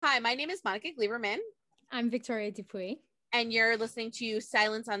Hi, my name is Monica Gleberman. I'm Victoria Dupuy. And you're listening to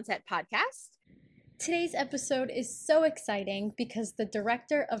Silence on Set podcast. Today's episode is so exciting because the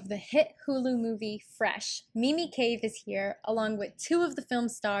director of the hit Hulu movie Fresh, Mimi Cave, is here, along with two of the film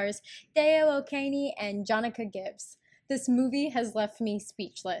stars, Deo Okene and Jonica Gibbs. This movie has left me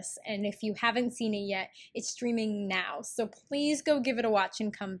speechless, and if you haven't seen it yet, it's streaming now, so please go give it a watch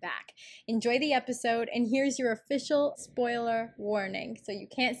and come back. Enjoy the episode, and here's your official spoiler warning, so you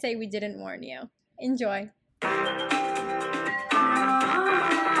can't say we didn't warn you. Enjoy.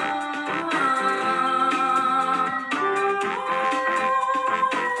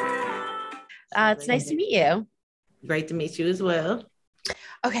 It's nice to meet you. Great to meet you as well.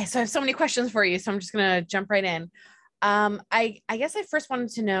 Okay, so I have so many questions for you, so I'm just gonna jump right in. I guess I first wanted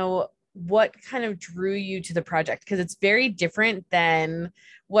to know what kind of drew you to the project, because it's very different than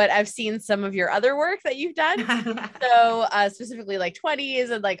what I've seen some of your other work that you've done. So specifically like 20s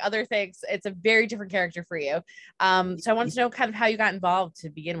and like other things, it's a very different character for you. So I wanted to know kind of how you got involved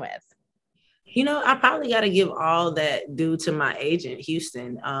to begin with. You know, I probably got to give all that due to my agent,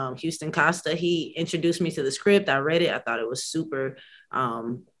 Houston Costa. He introduced me to the script. I read it. I thought it was super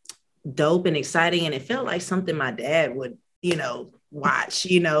dope and exciting. And it felt like something my dad would, watch,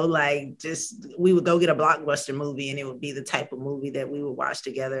 like just we would go get a blockbuster movie and it would be the type of movie that we would watch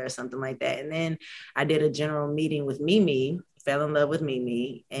together or something like that. And then I did a general meeting with Mimi, fell in love with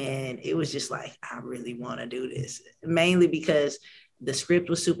Mimi. And it was just like, I really want to do this, mainly because the script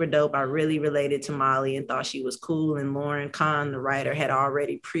was super dope. I really related to Molly and thought she was cool. And Lauren Kahn, the writer, had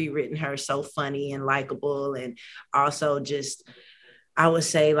already pre-written her so funny and likable. And also just, I would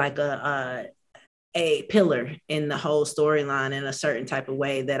say like a pillar in the whole storyline in a certain type of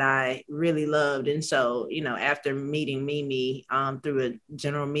way that I really loved. And so, after meeting Mimi through a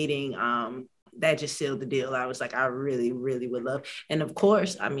general meeting, that just sealed the deal. I was like, I really, really would love. And of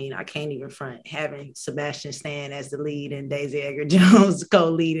course, I can't even front having Sebastian Stan as the lead and Daisy Edgar Jones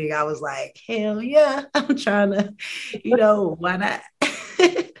co-leading. I was like, hell yeah, I'm trying to, why not?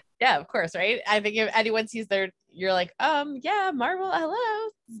 Yeah, of course, right? I think if anyone sees you're like, yeah, Marvel, hello,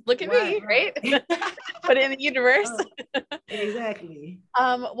 look at me, right? Put it in the universe. Exactly.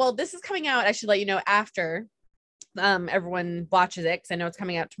 Well, this is coming out, I should let you know, after everyone watches it, because I know it's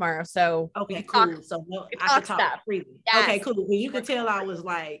coming out tomorrow. So okay, cool. So I can talk stuff. freely. Yes. Okay, cool. Well, you can tell I was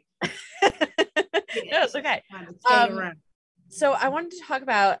like, no, it's okay. So I wanted to talk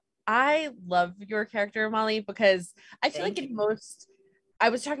about, I love your character, Molly, because I feel I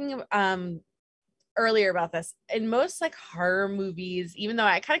was talking earlier about this, in most like horror movies, even though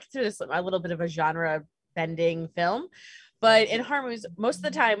I kind of consider this a little bit of a genre bending film, but in horror movies, most of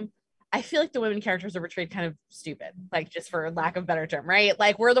the time, I feel like the women characters are portrayed kind of stupid, like just for lack of a better term, right?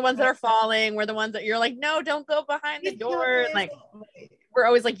 Like we're the ones that are falling. We're the ones that you're like, no, don't go behind the door. Like we're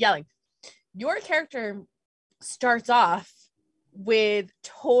always like yelling. Your character starts off with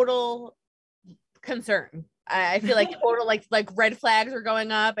total concern. I feel like total like red flags are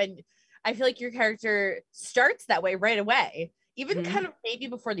going up, and I feel like your character starts that way right away, even kind of maybe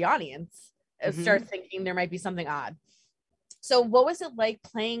before the audience starts thinking there might be something odd. So what was it like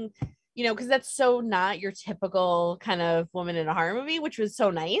playing, because that's so not your typical kind of woman in a horror movie, which was so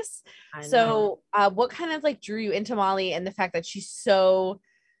nice. So what kind of like drew you into Molly, and the fact that she's so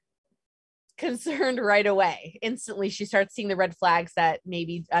concerned right away? Instantly she starts seeing the red flags that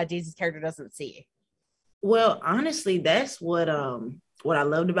maybe Daisy's character doesn't see. Well, honestly, that's what I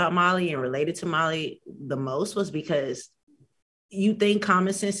loved about Molly and related to Molly the most, was because you think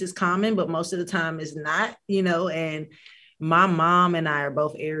common sense is common, but most of the time it's not, and my mom and I are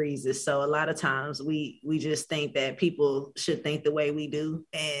both Aries. So a lot of times we just think that people should think the way we do,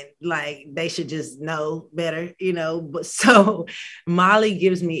 and like they should just know better, but so Molly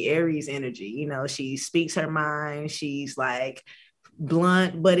gives me Aries energy. She speaks her mind. She's like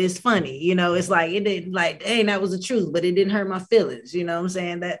blunt, but it's funny, it's like it didn't like, dang, that was the truth, but it didn't hurt my feelings, what I'm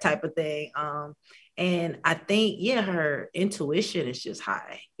saying, that type of thing. And I think her intuition is just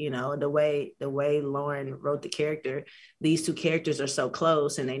high, the way Lauren wrote the character. These two characters are so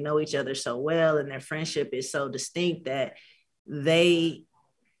close and they know each other so well, and their friendship is so distinct that they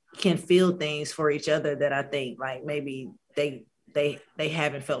can feel things for each other that I think like maybe they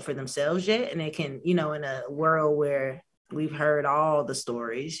haven't felt for themselves yet. And they can, in a world where we've heard all the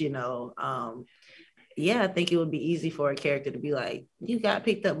stories, I think it would be easy for a character to be like, you got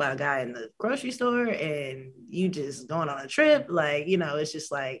picked up by a guy in the grocery store and you just going on a trip. Like, it's just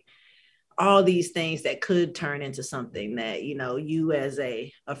like all these things that could turn into something that, you as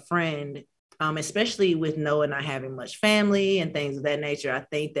a friend, especially with Noah not having much family and things of that nature. I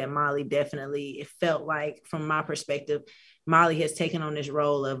think that Molly definitely, it felt like from my perspective, Molly has taken on this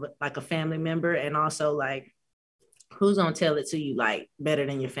role of like a family member, and also like, who's gonna tell it to you like better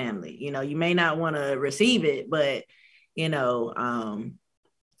than your family? You know, you may not want to receive it, but you know,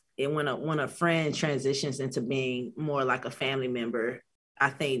 when a friend transitions into being more like a family member, I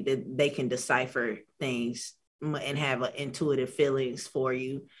think that they can decipher things and have intuitive feelings for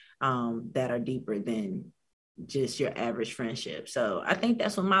you that are deeper than just your average friendship. So I think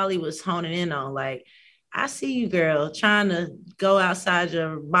that's what Molly was honing in on. Like, I see you, girl, trying to go outside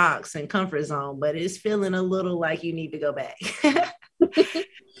your box and comfort zone, but it's feeling a little like you need to go back.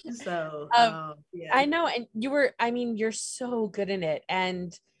 So yeah. I know, and you're so good in it.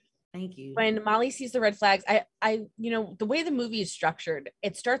 And thank you. When Molly sees the red flags, I the way the movie is structured,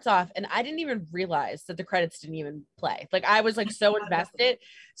 it starts off, and I didn't even realize that the credits didn't even play. Like, I was like so invested.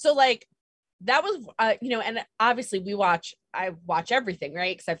 So like that was, and obviously I watch everything,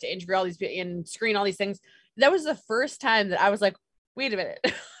 right? Because I have to integrate all these and screen all these things. That was the first time that I was like, wait a minute.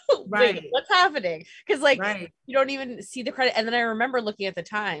 Right. Wait, what's happening? Because you don't even see the credit. And then I remember looking at the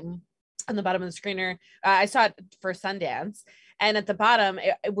time on the bottom of the screener. I saw it for Sundance. And at the bottom,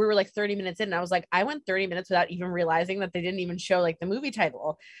 we were like 30 minutes in. And I was like, I went 30 minutes without even realizing that they didn't even show like the movie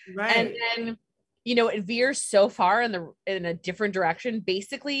title. Right. And then, it veers so far in a different direction,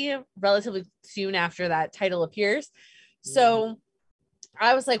 basically relatively soon after that title appears. Yeah. So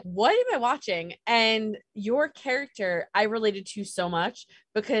I was like, what am I watching? And your character, I related to so much,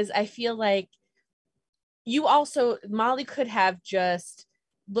 because I feel like Molly could have just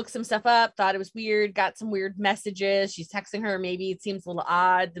looked some stuff up, thought it was weird, got some weird messages. She's texting her. Maybe it seems a little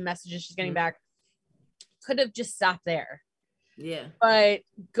odd, the messages she's getting back. Could have just stopped there. Yeah. But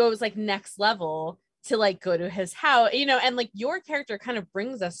goes like next level to like go to his house, and like your character kind of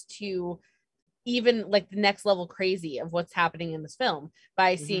brings us to even like the next level crazy of what's happening in this film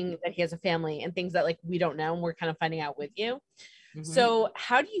by seeing that he has a family and things that like we don't know and we're kind of finding out with you. So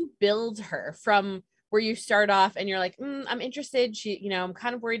how do you build her from where you start off and you're like, I'm interested, I'm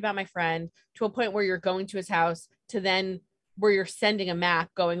kind of worried about my friend, to a point where you're going to his house, to then where you're sending a map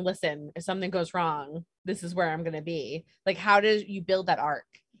going, listen, if something goes wrong, this is where I'm going to be? Like, how do you build that arc?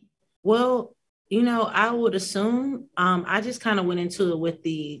 Well, I would assume I just kind of went into it with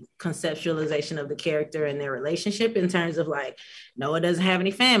the conceptualization of the character and their relationship, in terms of like, Noah doesn't have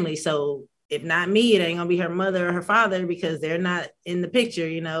any family. So if not me, it ain't gonna be her mother or her father, because they're not in the picture,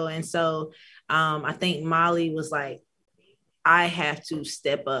 And so I think Molly was like, I have to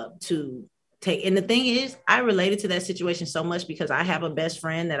step up to take. And the thing is, I related to that situation so much because I have a best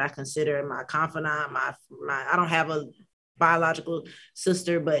friend that I consider my confidant. I don't have a biological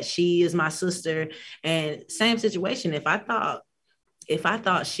sister, but she is my sister. And same situation. If I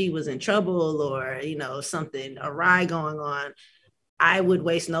thought she was in trouble, or something awry going on, I would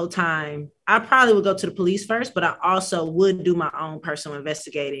waste no time. I probably would go to the police first, but I also would do my own personal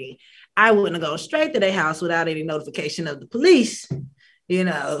investigating. I wouldn't go straight to their house without any notification of the police,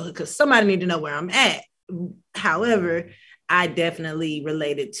 because somebody need to know where I'm at. However, I definitely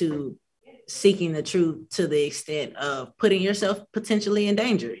related to seeking the truth to the extent of putting yourself potentially in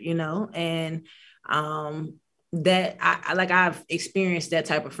danger, and that I've experienced that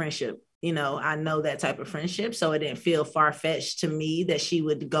type of friendship. I know that type of friendship. So it didn't feel far-fetched to me that she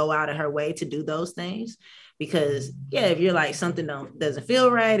would go out of her way to do those things. Because if you're like, something doesn't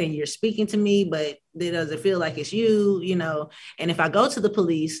feel right and you're speaking to me, but it doesn't feel like it's you, and if I go to the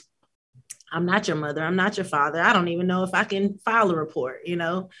police, I'm not your mother, I'm not your father, I don't even know if I can file a report,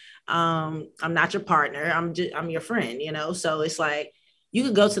 I'm not your partner, I'm your friend, so it's like, you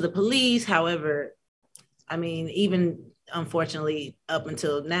could go to the police. However, I mean, even unfortunately, up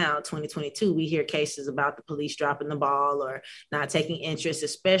until now, 2022, we hear cases about the police dropping the ball or not taking interest,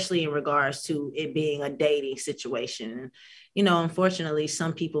 especially in regards to it being a dating situation. Unfortunately,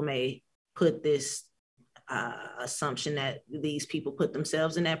 some people may put this assumption that these people put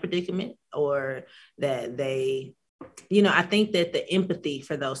themselves in that predicament, or that they, I think that the empathy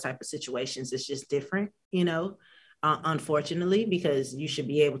for those type of situations is just different, unfortunately, because you should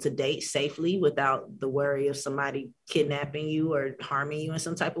be able to date safely without the worry of somebody kidnapping you or harming you in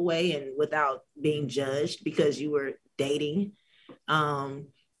some type of way, and without being judged because you were dating.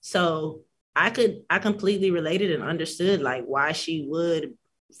 So I completely related and understood like why she would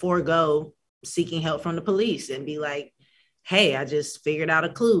forego seeking help from the police and be like, hey, I just figured out a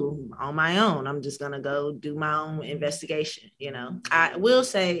clue on my own. I'm just going to go do my own investigation. I will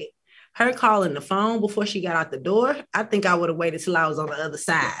say, her calling the phone before she got out the door, I think I would have waited till I was on the other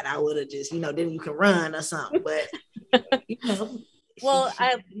side. I would have just, then you can run or something. But, well,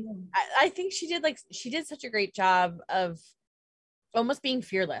 I think she did such a great job of almost being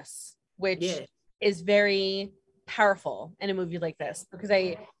fearless, which is very powerful in a movie like this, because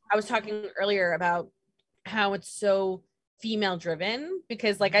I was talking earlier about how it's so female driven,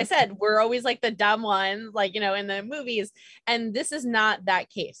 because like I said, we're always like the dumb ones, like, you know, in the movies, and this is not that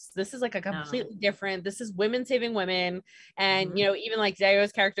case. This is like a completely different, this is women saving women. And you know, even like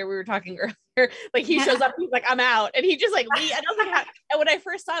Dayo's character we were talking earlier, like he shows up, he's like, I'm out, and he just like and I was like, and when I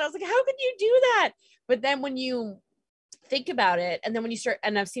first saw it, I was like, how could you do that? But then when you think about it, and then when you start,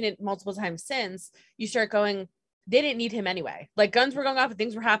 and I've seen it multiple times since, you start going, they didn't need him anyway. Like guns were going off and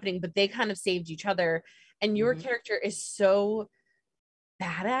things were happening, but they kind of saved each other. And your character is so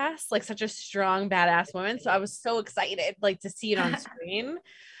badass, like such a strong, badass woman. So I was so excited, like, to see it on screen.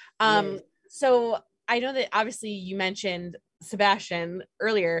 So I know that obviously you mentioned Sebastian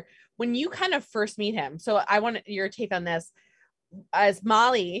earlier. When you kind of first meet him, so I want your take on this. As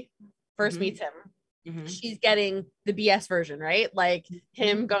Molly first meets him, she's getting the BS version, right? Like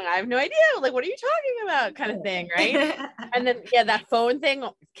him going, I have no idea. Like, what are you talking about? Kind of thing, right? And then, that phone thing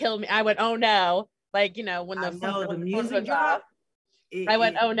killed me. I went, oh no. Like, you know, when the music dropped, I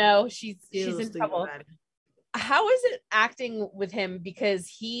went, oh no, she's in trouble. How is it acting with him? Because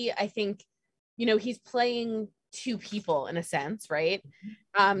I think, you know, he's playing two people in a sense, right?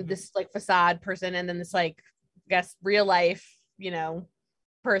 This like facade person, and then this like, I guess, real life, you know,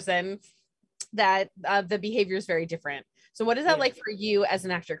 person that the behavior is very different. So what is that like for you as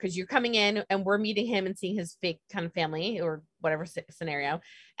an actor? Because you're coming in and we're meeting him and seeing his fake kind of family or whatever scenario,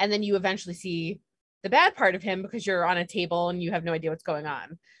 and then you eventually see the bad part of him because you're on a table and you have no idea what's going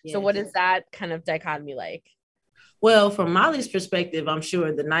on. So what is that kind of dichotomy like? Well, from Molly's perspective, I'm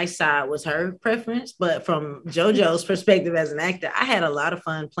sure the nice side was her preference, but from JoJo's perspective as an actor, I had a lot of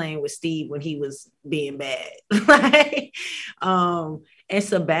fun playing with Steve when he was being bad. And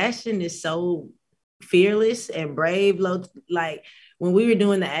Sebastian is so fearless and brave. Like when we were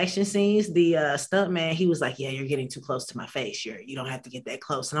doing the action scenes, the stunt man, he was like, yeah, you're getting too close to my face. You don't have to get that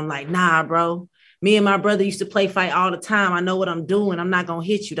close. And I'm like, nah, bro. Me and my brother used to play fight all the time. I know what I'm doing. I'm not going to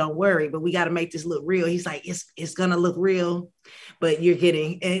hit you. Don't worry, but we got to make this look real. He's like, it's going to look real, but you're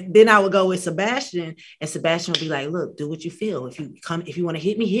getting, and then I would go with Sebastian, and Sebastian would be like, look, do what you feel. If you want to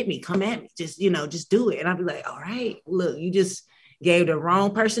hit me, come at me. Just do it. And I'd be like, all right, look, you just gave the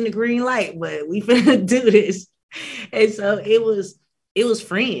wrong person the green light, but we finna do this. And so it was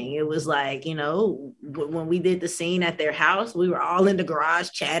freeing. It was like, you know, when we did the scene at their house, we were all in the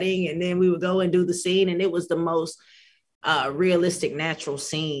garage chatting, and then we would go and do the scene. And it was the most realistic, natural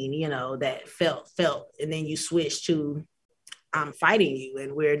scene, you know, that felt. And then you switch to, I'm fighting you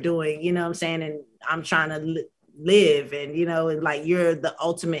and we're doing, you know what I'm saying? And I'm trying to live, and, you know, and like, you're the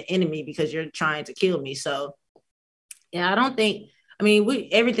ultimate enemy because you're trying to kill me. So yeah,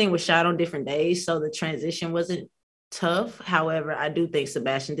 everything was shot on different days. So the transition wasn't tough. However, I do think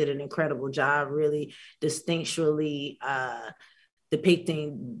Sebastian did an incredible job, really distinctually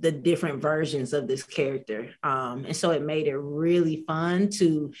depicting the different versions of this character. And so it made it really fun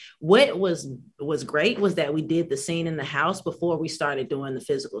what was great was that we did the scene in the house before we started doing the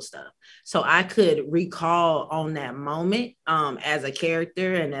physical stuff. So I could recall on that moment as a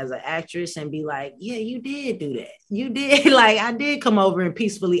character and as an actress and be like, yeah, you did do that. You did. Like, I did come over and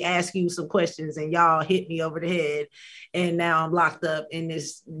peacefully ask you some questions and y'all hit me over the head. And now I'm locked up in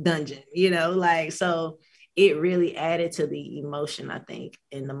this dungeon, you know, like, so it really added to the emotion, I think,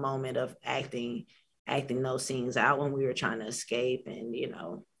 in the moment of acting those scenes out when we were trying to escape, and, you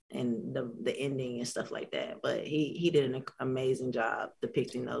know, and the ending and stuff like that. But he did an amazing job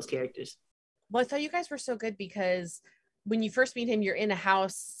depicting those characters. Well, I thought you guys were so good because when you first meet him, you're in a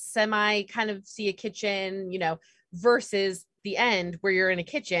house, semi kind of see a kitchen, you know, versus the end where you're in a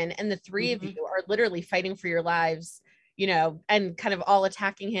kitchen and the three of you are literally fighting for your lives, you know, and kind of all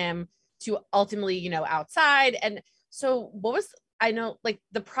attacking him to ultimately, you know, outside. And so I know, like,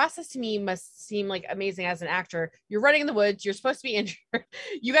 the process to me must seem like amazing as an actor. You're running in the woods, you're supposed to be injured.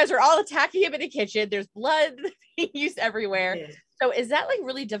 You guys are all attacking him in a kitchen. There's blood being used everywhere. Yeah. So is that like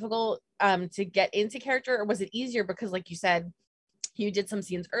really difficult to get into character, or was it easier because, like you said, you did some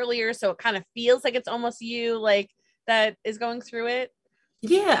scenes earlier, so it kind of feels like it's almost you like that is going through it?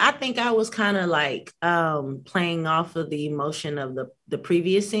 Yeah, I think I was kind of like playing off of the emotion of the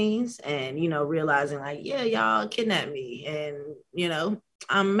previous scenes, and, you know, realizing like, yeah, y'all kidnapped me, and, you know,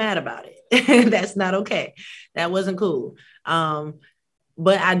 I'm mad about it. That's not okay. That wasn't cool.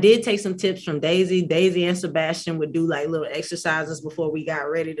 But I did take some tips from Daisy. Daisy and Sebastian would do like little exercises before we got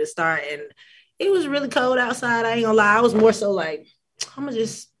ready to start, and it was really cold outside. I ain't gonna lie. I was more so like, I'm gonna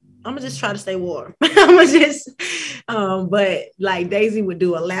just try to stay warm. But like Daisy would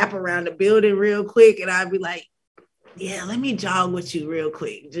do a lap around the building real quick, and I'd be like, yeah, let me jog with you real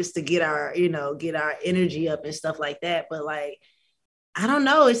quick just to get our, get our energy up and stuff like that. But like, I don't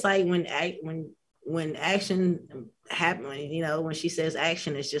know. It's like when action happens, when she says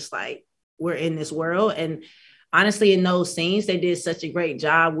action, it's just like we're in this world. And honestly, in those scenes, they did such a great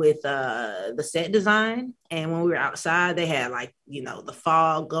job with the set design. And when we were outside, they had like, the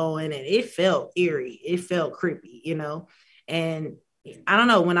fog going, and it felt eerie. It felt creepy. And I don't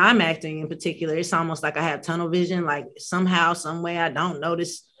know, when I'm acting in particular, it's almost like I have tunnel vision. Like somehow, some way, I do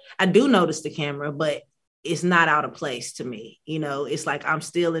notice the camera, but it's not out of place to me. It's like I'm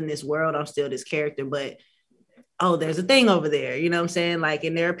still in this world, I'm still this character, but oh, there's a thing over there, you know what I'm saying? Like,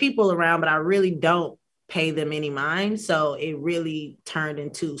 and there are people around, but I really don't pay them any mind. So it really turned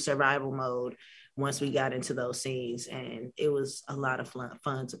into survival mode once we got into those scenes, and it was a lot of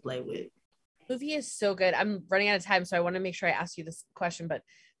fun to play with. Movie is so good. I'm running out of time, so I want to make sure I ask you this question, but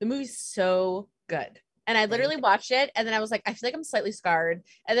the movie's so good. And I literally watched it, and then I was like, I feel like I'm slightly scarred.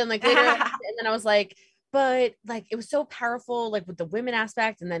 And then like later, and then I was like, but like it was so powerful, like with the women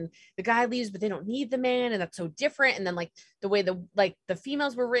aspect, and then the guy leaves, but they don't need the man, and that's so different. And then like the way the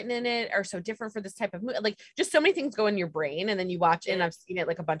females were written in it are so different for this type of movie. Like just so many things go in your brain, and then you watch it, and I've seen it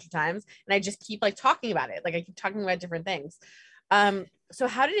like a bunch of times, and I just keep like talking about it. Like I keep talking about different things. So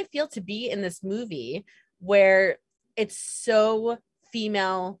how did it feel to be in this movie where it's so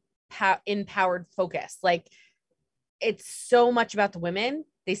female empowered focus? Like it's so much about the women.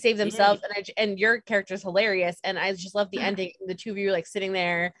 They save themselves, and your character is hilarious. And I just love the ending. The two of you are like sitting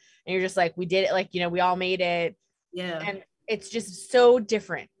there, and you're just like, we did it. Like, we all made it. Yeah. And it's just so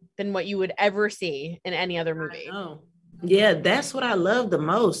different than what you would ever see in any other movie. Yeah, that's what I love the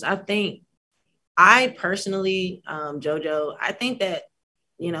most. I personally, JoJo, I think that,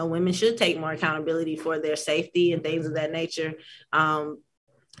 women should take more accountability for their safety and things of that nature.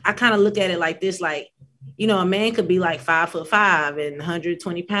 I kind of look at it like this, like, a man could be like 5'5" and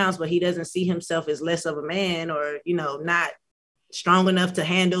 120 pounds, but he doesn't see himself as less of a man, or, not strong enough to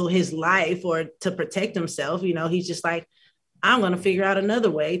handle his life or to protect himself. He's just like, I'm going to figure out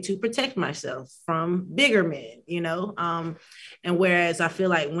another way to protect myself from bigger men, and whereas I feel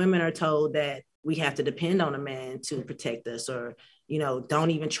like women are told that we have to depend on a man to protect us, or,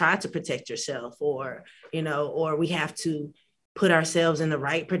 don't even try to protect yourself, or, or we have to put ourselves in the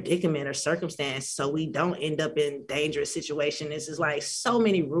right predicament or circumstance so we don't end up in dangerous situations. This is like so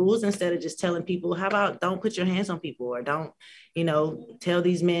many rules, instead of just telling people, how about don't put your hands on people, or don't, tell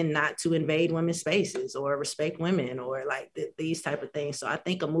these men not to invade women's spaces or respect women, or like these type of things. So I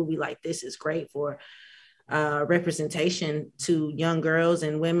think a movie like this is great for representation to young girls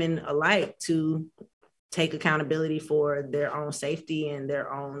and women alike, to take accountability for their own safety and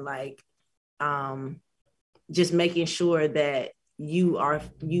their own, like, just making sure that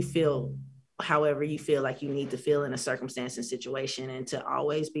you feel however you feel like you need to feel in a circumstance and situation, and to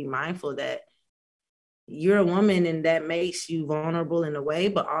always be mindful that you're a woman and that makes you vulnerable in a way,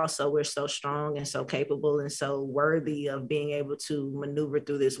 but also we're so strong and so capable and so worthy of being able to maneuver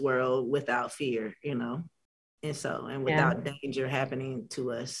through this world without fear, and without danger happening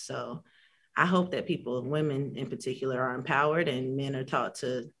to us. So I hope that people, women in particular, are empowered, and men are taught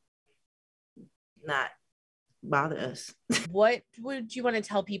to not bother us. What would you want to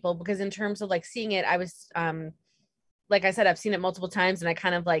tell people? Because in terms of like seeing it, I was like I said, I've seen it multiple times, and I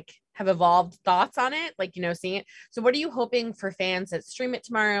kind of like have evolved thoughts on it, like, seeing it. So what are you hoping for fans that stream it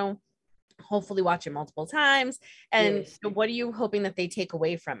tomorrow, hopefully watch it multiple times, and what are you hoping that they take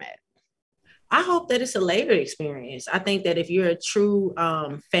away from it? I hope that it's a later experience. I think that if you're a true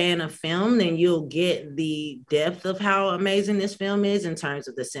fan of film, then you'll get the depth of how amazing this film is in terms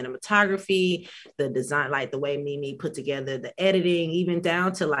of the cinematography, the design, like the way Mimi put together the editing, even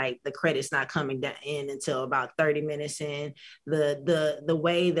down to like the credits not coming in until about 30 minutes in, the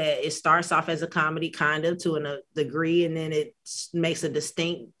way that it starts off as a comedy kind of to a degree, and then it makes a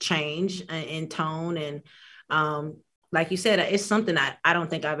distinct change in tone. And like you said, it's something I don't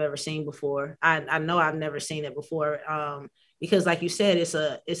think I've ever seen before. I know I've never seen it before, because like you said,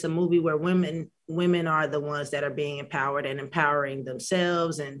 it's a movie where women are the ones that are being empowered and empowering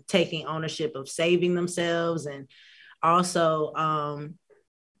themselves and taking ownership of saving themselves. And also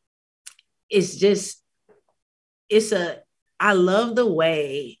I love the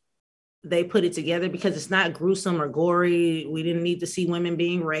way they put it together, because it's not gruesome or gory. We didn't need to see women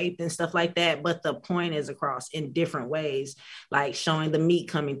being raped and stuff like that, but the point is across in different ways, like showing the meat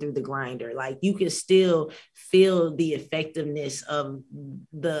coming through the grinder. Like you can still feel the effectiveness of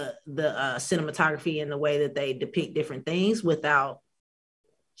the cinematography and the way that they depict different things without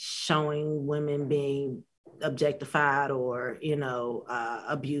showing women being objectified or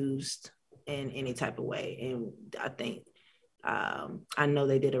abused. in any type of way. And I think I know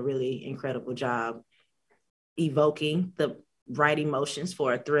they did a really incredible job evoking the right emotions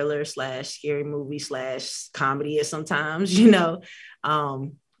for a thriller / scary movie / comedy at sometimes,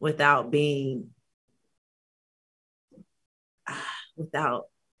 without being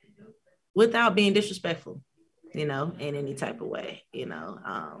without being disrespectful, in any type of way, and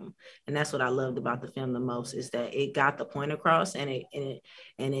that's what I loved about the film the most, is that it got the point across, and it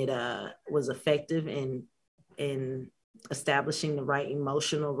was effective in establishing the right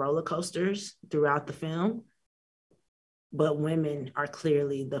emotional roller coasters throughout the film. But women are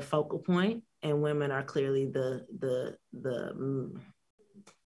clearly the focal point, and women are clearly the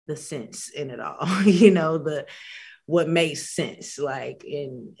sense in it all, what makes sense, like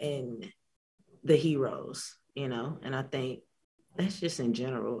in the heroes, and I think that's just in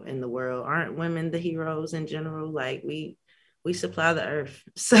general in the world. Aren't women the heroes in general? Like we supply the earth.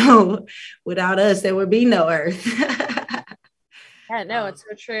 So without us, there would be no earth. Yeah, no, it's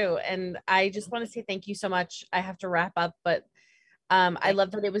so true. And I just want to say thank you so much. I have to wrap up, but I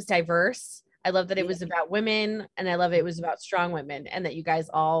love that it was diverse. I love that it was about women, and I love it was about strong women, and that you guys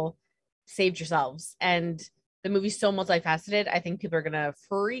all saved yourselves. And the movie's so multifaceted. I think people are gonna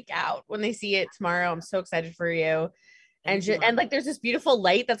freak out when they see it tomorrow. I'm so excited for you. And like there's this beautiful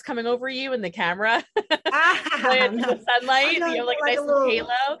light that's coming over you in the camera. The sunlight, you have like a nice little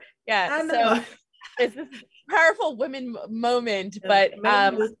halo. Yeah. So it's this powerful women moment, but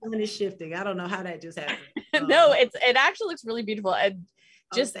the sun is shifting. I don't know how that just happened. No, it actually looks really beautiful, and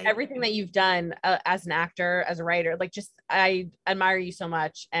just everything that you've done as an actor, as a writer, like just I admire you so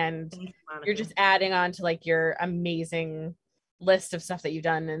much, and you're just adding on to like your amazing list of stuff that you've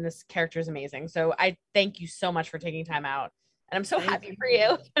done, and this character is amazing. So I thank you so much for taking time out, and I'm so happy for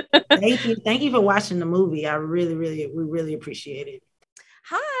you. Thank you for watching the movie. We really appreciate it.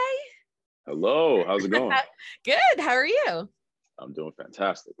 Hi. Hello, how's it going? Good. How are you? I'm doing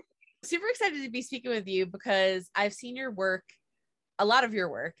fantastic. Super excited to be speaking with you because I've seen your work, a lot of your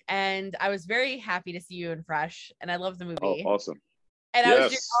work, and I was very happy to see you in Fresh, and I love the movie. Oh, awesome. And I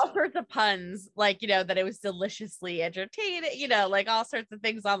was doing all sorts of puns, like, that it was deliciously entertaining, like all sorts of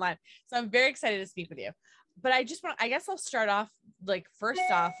things online. So I'm very excited to speak with you. But I guess I'll start off, like, first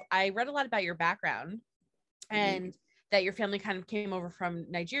off, I read a lot about your background and that your family kind of came over from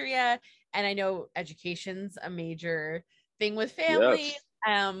Nigeria. And I know education's a major thing with families.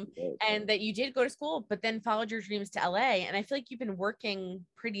 And that you did go to school, but then followed your dreams to LA. And I feel like you've been working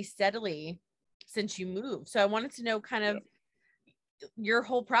pretty steadily since you moved. So I wanted to know kind of your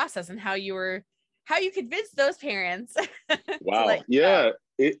whole process and how you convinced those parents. Wow.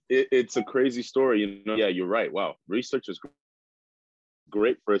 It's a crazy story. Yeah, you're right. Wow. Research is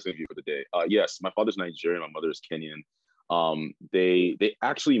great first interview for the day. Yes, my father's Nigerian, my mother is Kenyan. They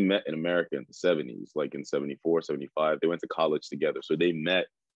actually met in America in the 70s, like in 74, 75. They went to college together. So they met,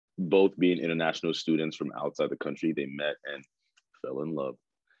 both being international students from outside the country. They met and fell in love,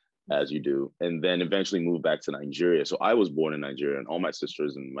 as you do, and then eventually moved back to Nigeria. So I was born in Nigeria, and all my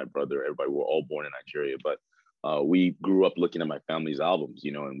sisters and my brother, everybody were all born in Nigeria. But we grew up looking at my family's albums,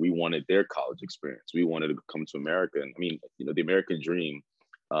 and we wanted their college experience. We wanted to come to America. And I mean, the American dream,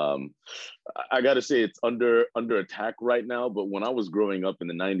 I got to say it's under attack right now. But when I was growing up in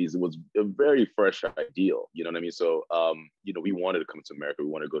the 90s, it was a very fresh ideal. You know what I mean? So, we wanted to come to America. We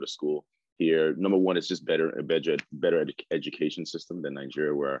wanted to go to school here. Number one, it's just a better education system than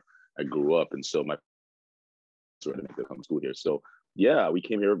Nigeria, where I grew up. And so my sort of to come to school here. So yeah, we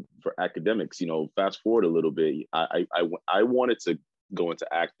came here for academics. Fast forward a little bit, I wanted to go into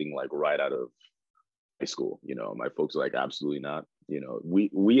acting like right out of high school. My folks are like, absolutely not.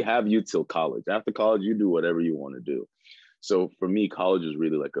 We have you till college. After college, you do whatever you want to do. So for me, college is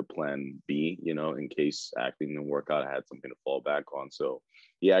really like a plan B, in case acting didn't work out, I had something to fall back on. So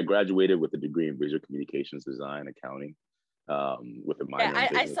yeah, I graduated with a degree in visual communications design, accounting, with a minor. Yeah,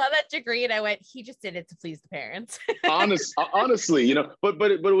 I saw that degree and I went, he just did it to please the parents. Honestly,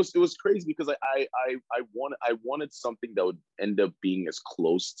 but it was crazy because I wanted something that would end up being as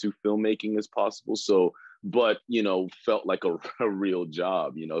close to filmmaking as possible. So, but felt like a real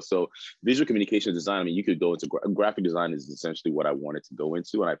job. So visual communication design. I mean, you could go into graphic design is essentially what I wanted to go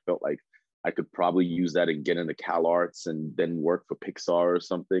into, and I felt like I could probably use that and get into CalArts and then work for Pixar or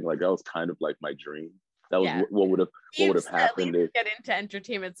something. Like that was kind of like my dream. That was what would have happened. Get into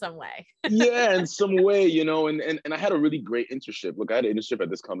entertainment some way. Yeah, in some way, and I had a really great internship. Look, I had an internship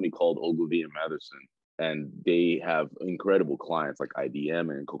at this company called Ogilvy and Matherson, and they have incredible clients like IBM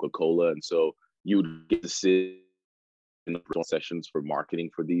and Coca-Cola. And so you would get to sit sessions for marketing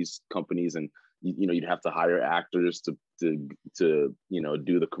for these companies, and you'd have to hire actors to do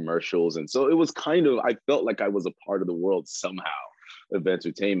the commercials, and so it was kind of, I felt like I was a part of the world somehow of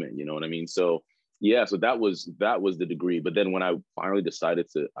entertainment, you know what I mean? So yeah, so that was the degree. But then when I finally decided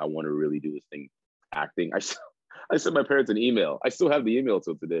I want to really do this thing, acting, I sent my parents an email. I still have the email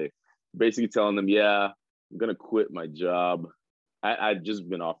till today, basically telling them, yeah, I'm gonna quit my job. I'd just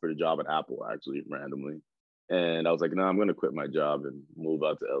been offered a job at Apple, actually, randomly. And I was like, no, I'm gonna quit my job and move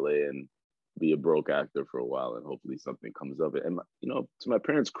out to LA and be a broke actor for a while, and hopefully something comes of it. And to my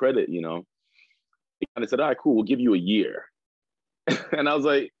parents' credit, they kind of said, all right, cool, we'll give you a year. And I was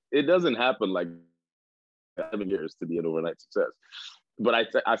like, it doesn't happen like 7 years to be an overnight success. But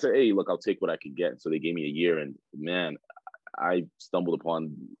I said, hey, look, I'll take what I could get. So they gave me a year, and man, I stumbled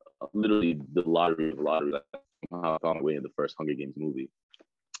upon literally the lottery of lottery. I found my way in the first Hunger Games movie,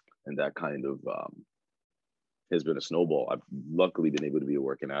 and that kind of has been a snowball. I've luckily been able to be a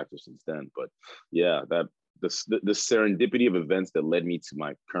working actor since then. But yeah, that the serendipity of events that led me to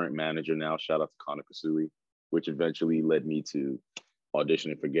my current manager now. Shout out to Connor Kasui, which eventually led me to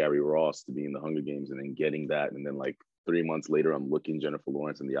auditioning for Gary Ross to be in the Hunger Games, and then getting that, and then like 3 months later, I'm looking Jennifer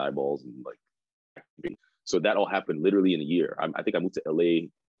Lawrence in the eyeballs, and like, so that all happened literally in a year. I think I moved to LA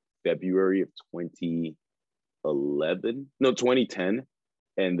February of 2010,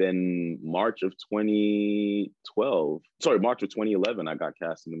 and then March of 2011, I got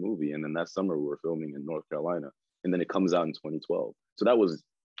cast in the movie, and then that summer we were filming in North Carolina, and then it comes out in 2012. So that was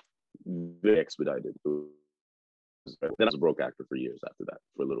very expedited. Then I was a broke actor for years after that,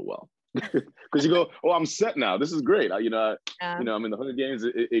 for a little while. Because you go, oh, I'm set now. This is great. I'm in the Hunger Games.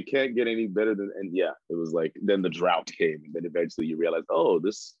 It can't get any better than. And yeah, it was like, then the drought came, and then eventually you realize, oh,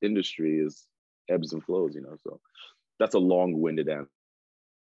 this industry is ebbs and flows. So that's a long-winded answer,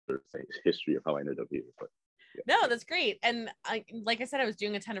 history of how I ended up here. But yeah. No, that's great. And like I said, I was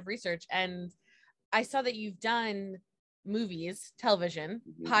doing a ton of research, and I saw that you've done movies, television,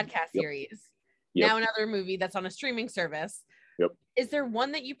 podcast series. Yep. Now another movie that's on a streaming service. Yep. Is there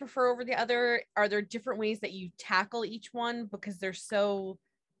one that you prefer over the other? Are there different ways that you tackle each one because they're so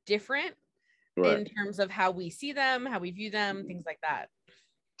different in terms of how we see them, how we view them, things like that?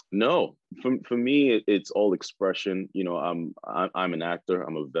 No, for me, it's all expression. I'm an actor.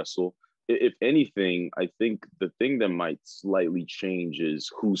 I'm a vessel. If anything, I think the thing that might slightly change is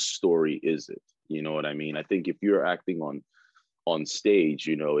whose story is it? You know what I mean? I think if you're acting on stage,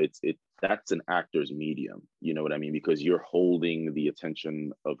 that's an actor's medium, you know what I mean? Because you're holding the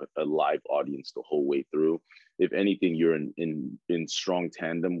attention of a live audience the whole way through. If anything, you're in strong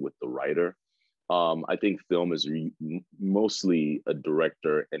tandem with the writer. I think film is mostly a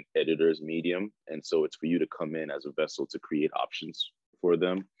director and editor's medium. And so it's for you to come in as a vessel to create options for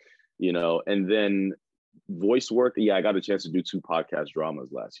them, and then voice work. Yeah, I got a chance to do 2 podcast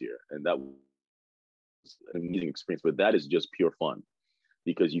dramas last year, and that was an amazing experience, but that is just pure fun,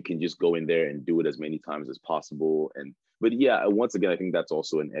 because you can just go in there and do it as many times as possible. But yeah, once again, I think that's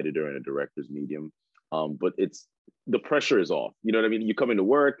also an editor and a director's medium. But the pressure is off. You know what I mean? You come into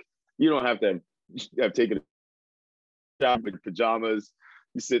work, you don't have to have taken a job in pajamas.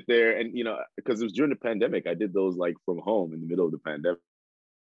 You sit there and, because it was during the pandemic, I did those like from home in the middle of the pandemic.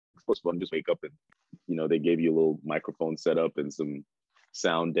 It was fun, just wake up and, they gave you a little microphone setup and some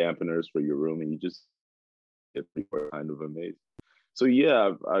sound dampeners for your room, and you just get kind of amazed. So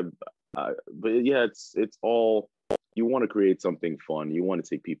yeah, but yeah, it's all, you want to create something fun. You want to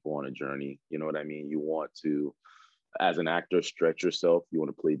take people on a journey. You know what I mean? You want to, as an actor, stretch yourself. You want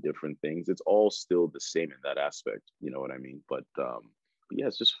to play different things. It's all still the same in that aspect. You know what I mean? But yeah,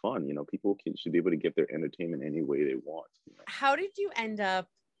 it's just fun. People should be able to get their entertainment any way they want. How did you end up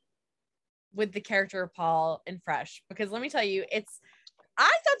with the character of Paul in Fresh? Because let me tell you,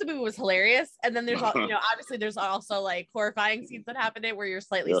 I thought the movie was hilarious, and then there's obviously there's also like horrifying scenes that happen in it where you're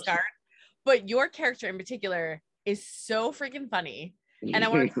slightly scarred, but your character in particular is so freaking funny. And I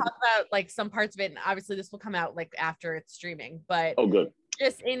want to talk about like some parts of it, and obviously this will come out like after it's streaming, but good.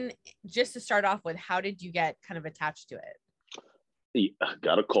 Just to start off with, how did you get kind of attached to it? I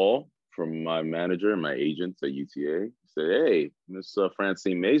got a call from my manager and my agents at UTA. Said, hey, Miss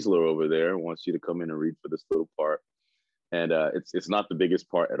Francine Maisler over there wants you to come in and read for this little part. And it's not the biggest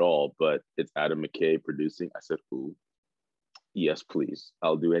part at all, but it's Adam McKay producing. I said, ooh, yes, please.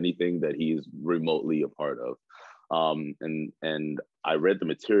 I'll do anything that he is remotely a part of. And I read the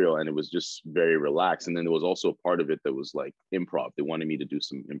material, and it was just very relaxed. And then there was also a part of it that was like improv. They wanted me to do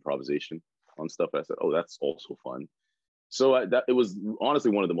some improvisation on stuff. I said, oh, that's also fun. So it was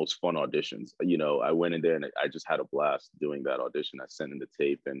honestly one of the most fun auditions. I went in there and I just had a blast doing that audition. I sent in the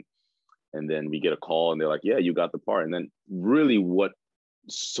tape, and And then we get a call and they're like, yeah, you got the part. And then really what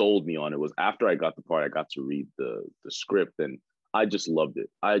sold me on it was after I got the part, I got to read the script, and I just loved it.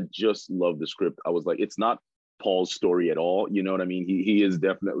 I just loved the script. I was like, it's not Paul's story at all. You know what I mean? He is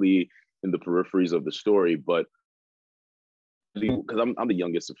definitely in the peripheries of the story, but because I'm the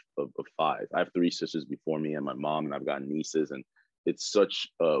youngest of five. I have three sisters before me and my mom, and I've got nieces, and it's such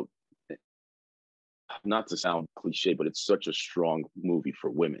a, not to sound cliche, but it's such a strong movie for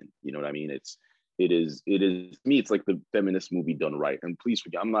women. You know what I mean? It is to me, it's like the feminist movie done right. And please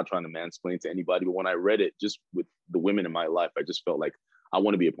forgive, I'm not trying to mansplain to anybody, but when I read it, just with the women in my life, I just felt like I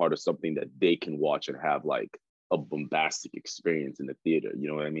want to be a part of something that they can watch and have like a bombastic experience in the theater. You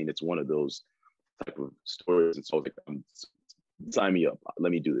know what I mean? It's one of those type of stories. And so I was like, sign me up,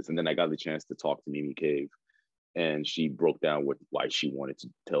 let me do this. And then I got the chance to talk to Mimi Cave, and she broke down why she wanted to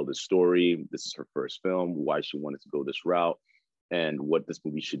tell this story. This is her first film, why she wanted to go this route, and what this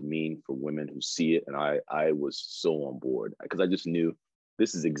movie should mean for women who see it. And I was so on board because I just knew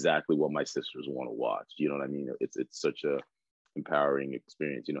this is exactly what my sisters want to watch. You know what I mean? It's such a empowering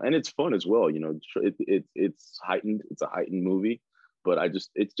experience, you know, and it's fun as well. You know, it's heightened. It's a heightened movie, but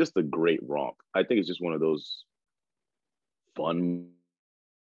it's just a great romp. I think it's just one of those fun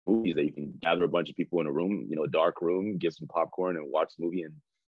movies that you can gather a bunch of people in a room, you know, a dark room, get some popcorn and watch the movie and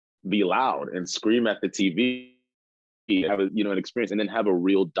be loud and scream at the TV, have a, you know, an experience, and then have a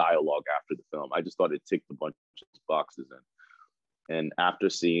real dialogue after the film. I just thought it ticked a bunch of boxes in. And after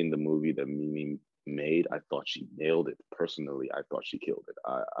seeing the movie that Mimi made, I thought she nailed it. Personally, I thought she killed it.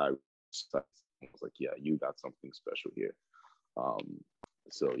 I was like, yeah, you got something special here.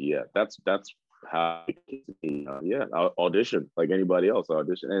 So yeah, that's how yeah, I audition like anybody else. I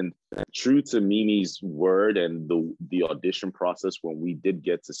audition, and true to Mimi's word and the audition process, when we did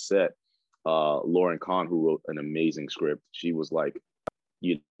get to set, Lauren Kahn, who wrote an amazing script, she was like,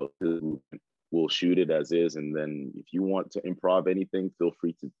 you know, we'll shoot it as is, and then if you want to improv anything, feel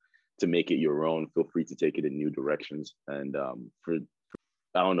free to make it your own. Feel free to take it in new directions. And for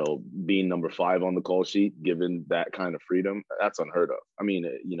I don't know, being number 5 on the call sheet, given that kind of freedom, that's unheard of. I mean,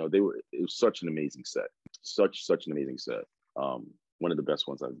 you know, it was such an amazing set, such an amazing set. One of the best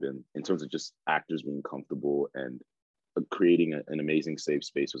ones I've been in terms of just actors being comfortable and creating an amazing safe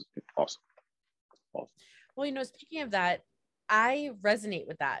space was awesome. Well, you know, speaking of that, I resonate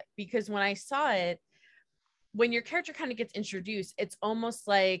with that because when I saw it, when your character kind of gets introduced, it's almost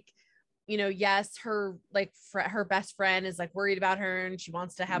like, you know, yes, her like her best friend is like worried about her and she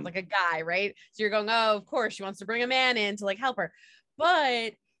wants to have like a guy, right? So you're going, oh, of course she wants to bring a man in to like help her,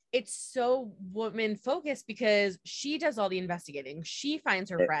 but it's so woman focused because she does all the investigating. She finds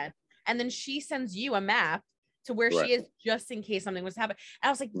her friend, and then she sends you a map to where she is just in case something was happening. And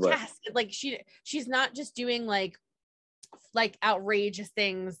I was like, yes, like she's not just doing like outrageous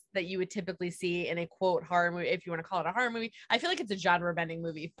things that you would typically see in a quote horror movie, if you want to call it a horror movie. I feel like it's a genre bending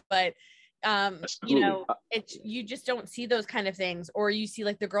movie, but you know, you just don't see those kind of things, or you see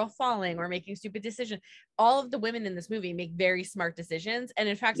like the girl falling or making stupid decisions. All of the women in this movie make very smart decisions, and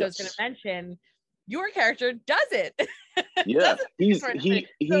in fact, I was going to mention your character does it. Yeah, he's kind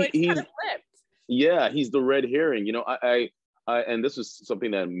of flipped. Yeah, he's the red herring. You know, I and this was something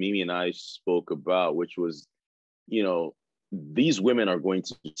that Mimi and I spoke about, which was, you know, these women are going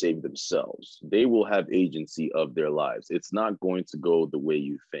to save themselves. They will have agency of their lives. It's not going to go the way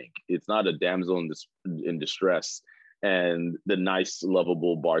you think. It's not a damsel in distress and the nice,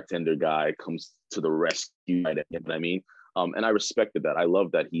 lovable bartender guy comes to the rescue. You know what I mean? And I respected that. I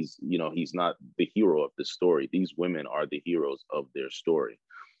love that he's not the hero of the story. These women are the heroes of their story.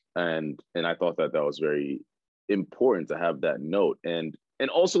 And I thought that was very important to have that note. And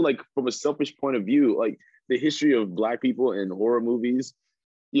also, like, from a selfish point of view, like, the history of Black people in horror movies,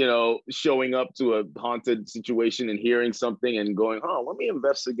 you know, showing up to a haunted situation and hearing something and going, oh, let me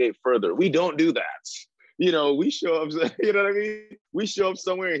investigate further. We don't do that. You know, we show up, you know what I mean? We show up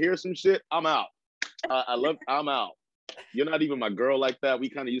somewhere and hear some shit, I'm out. I'm out. You're not even my girl like that. We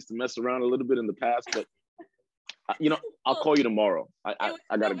kind of used to mess around a little bit in the past, but you know, I'll call you tomorrow. I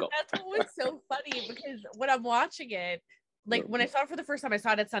gotta go. That's what was so funny, because when I'm watching it, like when I saw it for the first time, I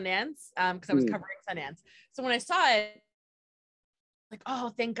saw it at Sundance because I was covering Sundance. So when I saw it, like,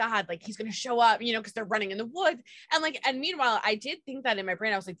 oh, thank God, like he's gonna show up, you know, because they're running in the woods. And meanwhile, I did think that in my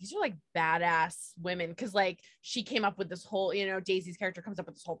brain. I was like, these are like badass women, because like she came up with this whole, you know, Daisy's character comes up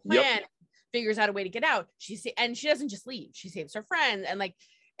with this whole plan, figures out a way to get out. She doesn't just leave, she saves her friend, and like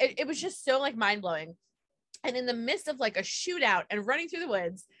it was just so like mind-blowing. And in the midst of like a shootout and running through the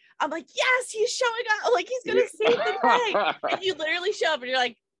woods, I'm like, yes, he's showing up. Like, he's going to save the day. And you literally show up and you're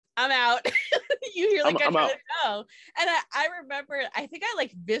like, I'm out. You hear the I'm out. no. And I remember, I think I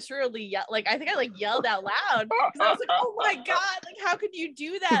like viscerally yelled out loud because I was like, oh my God, like how could you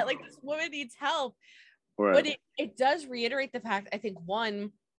do that? Like this woman needs help. Right. But it does reiterate the fact, I think,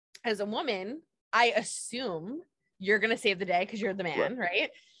 one, as a woman, I assume you're gonna save the day because you're the man, right?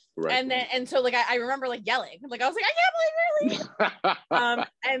 Right. And so like I remember like yelling, like I was like, I can't believe you're leaving.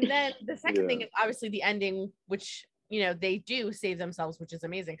 And then the second thing is obviously the ending, which they do save themselves, which is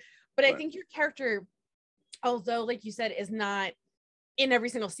amazing. But I think your character, although like you said, is not in every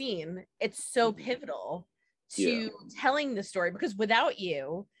single scene, it's so pivotal to telling the story, because without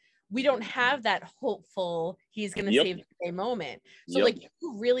you, we don't have that hopeful he's gonna save the day moment. So like you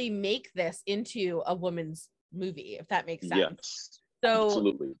really make this into a woman's movie, if that makes sense. Yes. So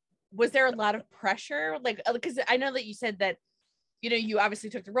absolutely. Was there a lot of pressure? Like, because I know that you said that, you obviously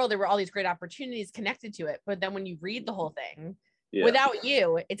took the role. There were all these great opportunities connected to it. But then when you read the whole thing, without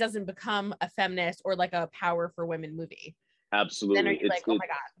you, it doesn't become a feminist or like a power for women movie. Absolutely. Then are you like, oh my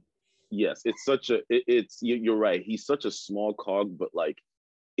God. Yes, it's such a, you're right. He's such a small cog, but like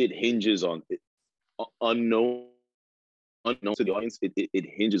it hinges on unknown to the audience. It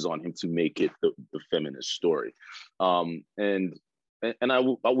hinges on him to make it the feminist story. We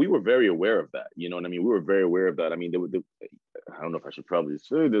were very aware of that. You know what I mean? We were very aware of that. I mean, I don't know if I should probably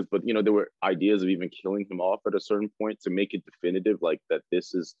say this, but there were ideas of even killing him off at a certain point to make it definitive, like that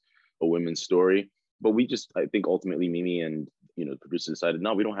this is a women's story. But I think ultimately Mimi and the producer decided,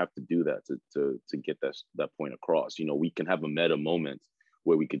 no, we don't have to do that to get that point across. We can have a meta moment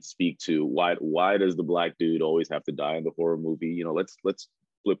where we could speak to why does the Black dude always have to die in the horror movie? Let's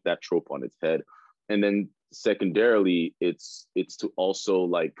flip that trope on its head. And then secondarily, it's to also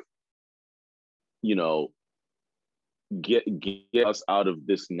like, get us out of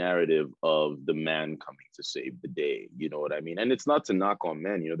this narrative of the man coming to save the day. You know what I mean? And it's not to knock on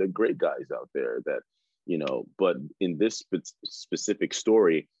men. They're great guys out there that, but in this specific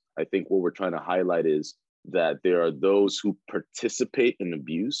story, I think what we're trying to highlight is that there are those who participate in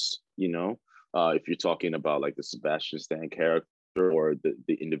abuse. If you're talking about like the Sebastian Stan character or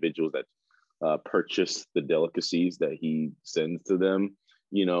the individuals that purchase the delicacies that he sends to them,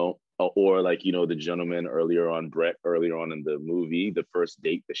 or like, the gentleman earlier on in the movie, the first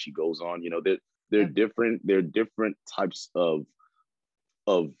date that she goes on, they're different types of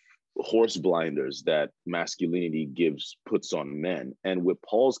horse blinders that masculinity puts on men. And with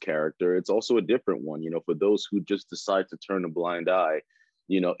Paul's character, it's also a different one, for those who just decide to turn a blind eye.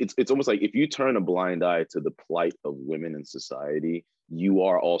 It's almost like if you turn a blind eye to the plight of women in society, you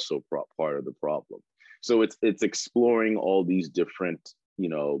are also part of the problem. So it's exploring all these different,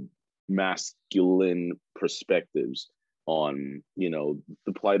 masculine perspectives on,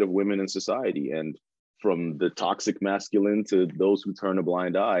 the plight of women in society, and from the toxic masculine to those who turn a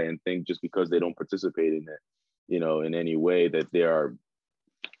blind eye and think just because they don't participate in it, in any way, that they are,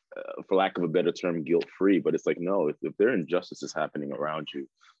 for lack of a better term, guilt-free. But it's like, no, if there are injustices happening around you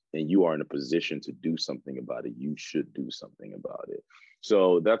and you are in a position to do something about it, you should do something about it.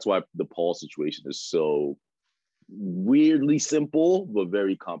 So that's why the Paul situation is so weirdly simple, but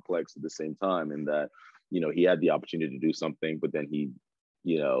very complex at the same time, in that, he had the opportunity to do something, but then he,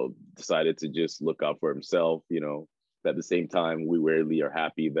 decided to just look out for himself. At the same time, we rarely are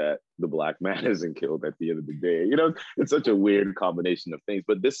happy that the Black man isn't killed at the end of the day. It's such a weird combination of things.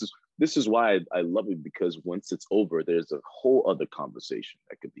 But this is why I love it, because once it's over, there's a whole other conversation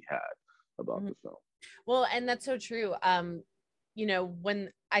that could be had about the film. Well, and that's so true.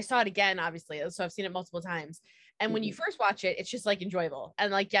 When I saw it again, obviously, so I've seen it multiple times. And when you first watch it, it's just like enjoyable.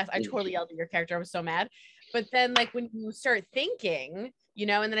 And like, yes, I totally yelled at your character. I was so mad. But then like when you start thinking,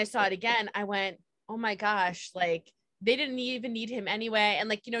 and then I saw it again, I went, oh my gosh, like they didn't even need him anyway. And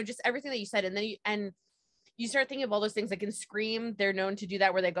like, just everything that you said. And then you start thinking of all those things, like in Scream, they're known to do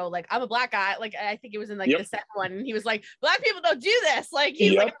that, where they go like, I'm a Black guy. Like, I think it was in like the second one. And he was like, Black people don't do this. Like,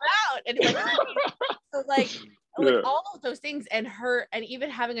 he's like, I'm out. And he's like, so like all of those things, and even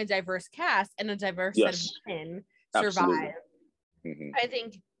having a diverse cast and a diverse set of women survive, I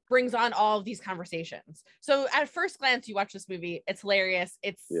think brings on all of these conversations. So at first glance, you watch this movie, it's hilarious,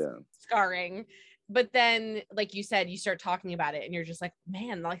 it's scarring, but then like you said, you start talking about it and you're just like,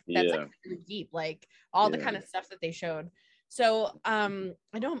 man, like that's like really deep, like all the kind of stuff that they showed. So I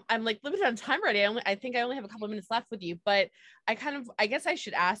know I'm like limited on time already. I think I only have a couple of minutes left with you, but I guess I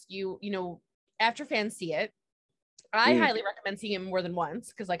should ask you, after fans see it, I highly recommend seeing it more than once,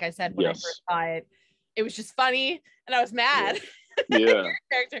 because like I said, when I first saw it, it was just funny and I was mad. Your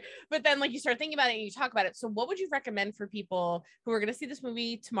character. But then like you start thinking about it and you talk about it. So what would you recommend for people who are going to see this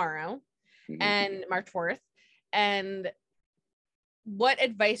movie tomorrow and March 4th, and what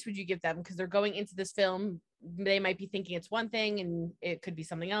advice would you give them? Because they're going into this film, they might be thinking it's one thing and it could be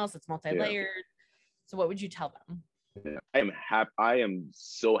something else. It's multi-layered. Yeah. So what would you tell them? Yeah. I am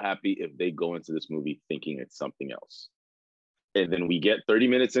so happy if they go into this movie thinking it's something else. And then we get 30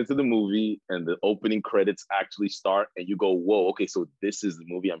 minutes into the movie and the opening credits actually start and you go, whoa, okay, so this is the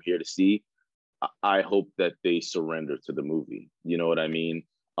movie I'm here to see. I hope that they surrender to the movie. You know what I mean?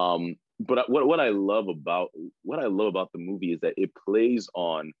 But what I love about the movie is that it plays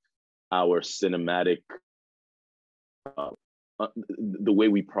on our cinematic, the way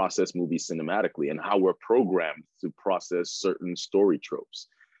we process movies cinematically and how we're programmed to process certain story tropes.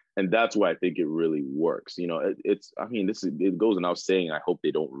 And that's why I think it really works. You know, it goes without saying, I hope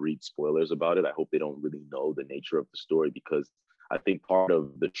they don't read spoilers about it. I hope they don't really know the nature of the story, because I think part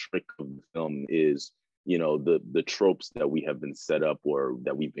of the trick of the film is, you know, the tropes that we have been set up or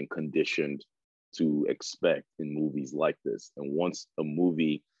that we've been conditioned to expect in movies like this. And once a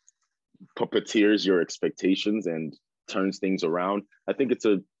movie puppeteers your expectations and turns things around, I think it's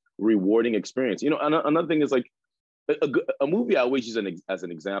a rewarding experience. You know, another thing is like, a movie I always use as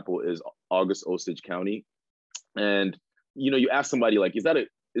an example is August Osage County. And, you know, you ask somebody like, is that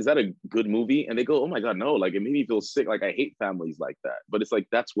a good movie? And they go, oh my God, no, like it made me feel sick. Like I hate families like that. But it's like,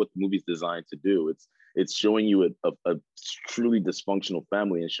 that's what the movie's designed to do. It's showing you a truly dysfunctional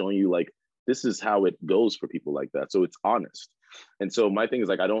family and showing you like, this is how it goes for people like that. So it's honest. And so my thing is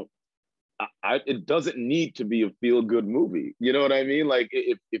like, it doesn't need to be a feel good movie. You know what I mean? Like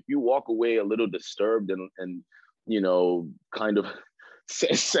if you walk away a little disturbed and you know, kind of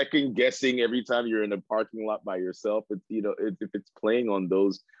second guessing every time you're in a parking lot by yourself, it's, you know, if it's playing on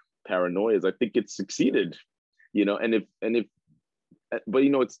those paranoias, I think it's succeeded, you know, but, you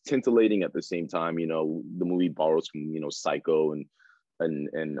know, it's titillating at the same time. You know, the movie borrows from, you know, Psycho and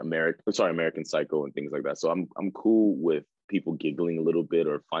American Psycho and things like that. So I'm cool with people giggling a little bit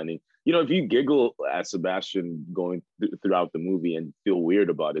or finding, you know, if you giggle at Sebastian going throughout the movie and feel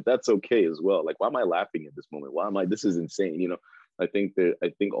weird about it, that's okay as well. Like, why am I laughing at this moment? Why am I, this is insane. You know, I think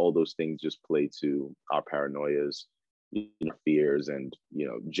all those things just play to our paranoias, you know, fears. And, you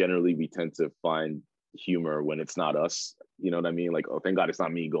know, generally we tend to find humor when it's not us, you know what I mean? Like, oh, thank God it's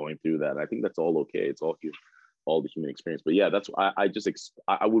not me going through that. I think that's all okay. It's all the human experience. But yeah, that's why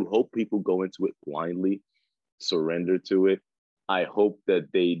I would hope people go into it blindly, surrender to it. I hope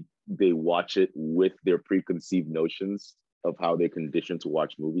that they watch it with their preconceived notions of how they're conditioned to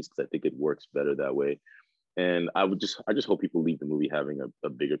watch movies, because I think it works better that way. And I just hope people leave the movie having a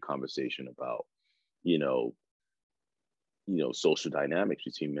bigger conversation about, you know, social dynamics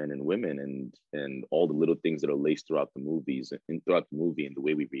between men and women and all the little things that are laced throughout the movies and throughout the movie, and the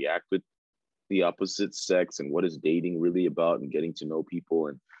way we react with the opposite sex, and what is dating really about, and getting to know people,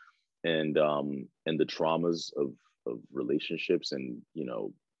 and the traumas of relationships, and, you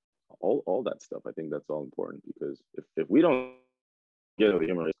know, all that stuff. I think that's all important, because if we don't get it, the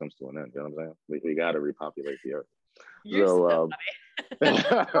human race comes to an end. You know what I'm saying? We got to repopulate the earth. You're so funny.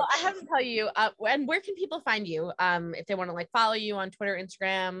 Well, I have to tell you, and where can people find you if they want to like follow you on Twitter,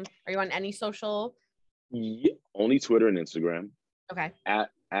 Instagram? Are you on any social? Yeah, only Twitter and Instagram. Okay.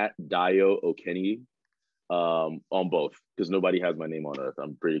 At Dayo Okenye. On both, because nobody has my name on Earth.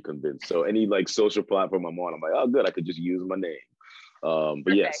 I'm pretty convinced. So any like social platform I'm on, I'm like, oh, good, I could just use my name.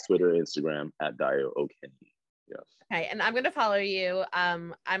 But yes, Twitter, Instagram, at Dayo Okenye. Yes. Okay, and I'm gonna follow you.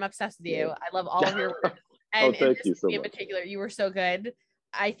 I'm obsessed with you. I love all of your work. And thank you so much. In particular, you were so good.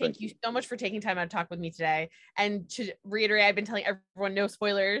 I thank you so much for taking time out to talk with me today. And to reiterate, I've been telling everyone no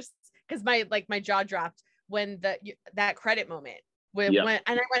spoilers, because my jaw dropped when that credit moment. And I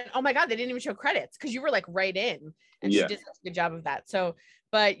went, oh my God, they didn't even show credits, because you were like right in, and she did such a good job of that. So,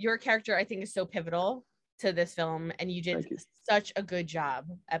 but your character, I think, is so pivotal to this film, and you did such a good job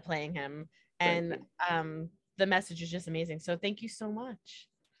at playing him, and the message is just amazing. So thank you so much.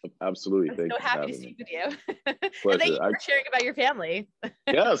 Absolutely. I'm so happy to speak with you. Pleasure. Thank you for sharing about your family.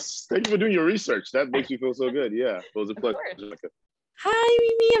 Yes, thank you for doing your research. That makes me feel so good. Yeah, it was a pleasure. Hi,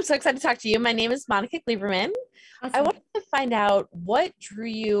 Mimi. I'm so excited to talk to you. My name is Monica Gleberman. Awesome. I wanted to find out what drew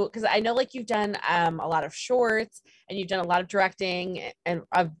you, because I know like you've done a lot of shorts and you've done a lot of directing and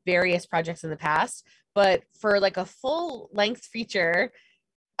of various projects in the past, but for like a full length feature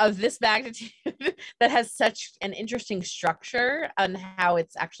of this magnitude that has such an interesting structure on how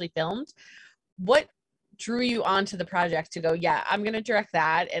it's actually filmed, what drew you onto the project to go, yeah, I'm going to direct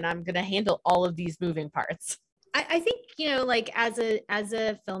that and I'm going to handle all of these moving parts? I think, you know, like as a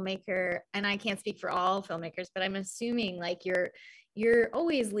filmmaker, and I can't speak for all filmmakers, but I'm assuming like you're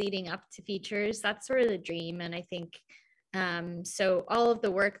always leading up to features. That's sort of the dream. And I think so all of the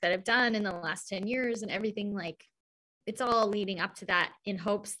work that I've done in the last 10 years and everything, like it's all leading up to that in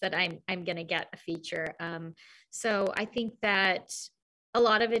hopes that I'm going to get a feature. So I think that a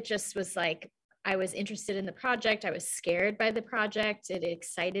lot of it just was like, I was interested in the project. I was scared by the project. It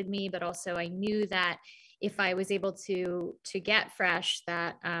excited me, but also I knew that if I was able to get Fresh,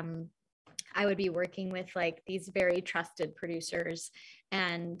 that I would be working with like these very trusted producers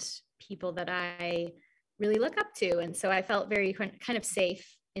and people that I really look up to. And so I felt very kind of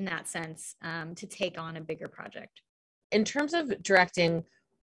safe in that sense, to take on a bigger project. In terms of directing,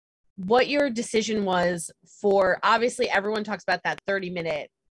 what your decision was for, obviously everyone talks about that 30-minute,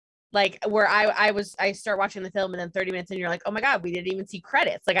 like where I start watching the film and then 30 minutes in you're like, oh my God, we didn't even see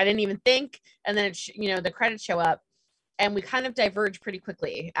credits. Like I didn't even think, and then the credits show up and we kind of diverge pretty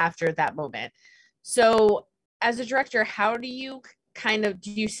quickly after that moment. So as a director, how do you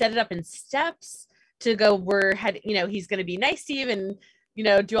do you set it up in steps to go, he's going to be nice to you and,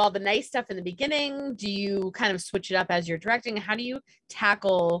 do all the nice stuff in the beginning? Do you kind of switch it up as you're directing? How do you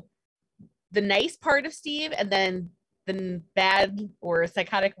tackle the nice part of Steve and then the bad or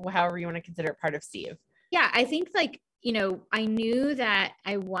psychotic, however you want to consider it, part of Steve? Yeah, I think I knew that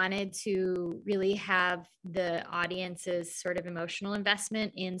I wanted to really have the audience's sort of emotional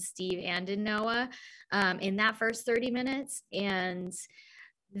investment in Steve and in Noah in that first 30 minutes. And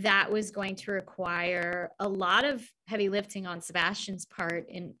that was going to require a lot of heavy lifting on Sebastian's part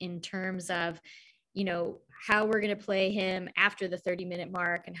in terms of, how we're going to play him after the 30-minute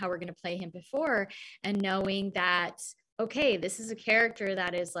mark and how we're going to play him before, and knowing that, okay, this is a character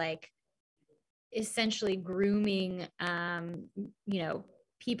that is like essentially grooming,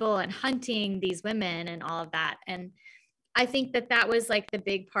 people and hunting these women and all of that. And I think that was like the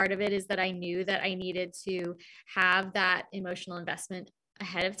big part of it, is that I knew that I needed to have that emotional investment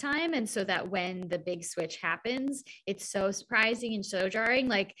ahead of time. And so that when the big switch happens, it's so surprising and so jarring.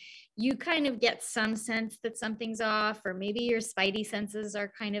 Like you kind of get some sense that something's off, or maybe your spidey senses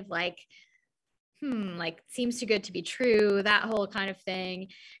are kind of like, like seems too good to be true, that whole kind of thing.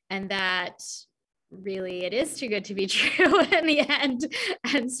 And that really it is too good to be true in the end.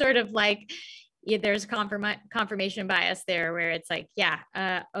 And sort of like, there's confirmation bias there where it's like,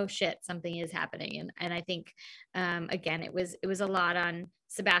 oh shit, something is happening. And I think, again, it was a lot on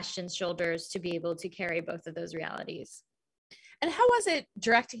Sebastian's shoulders to be able to carry both of those realities. And how was it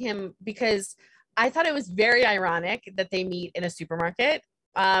directing him? Because I thought it was very ironic that they meet in a supermarket.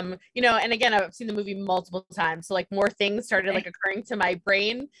 And again, I've seen the movie multiple times, so like more things started like occurring to my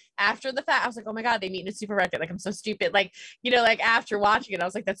brain after the fact. I was like, oh my God, they meet in a supermarket, like I'm so stupid, like like after watching it I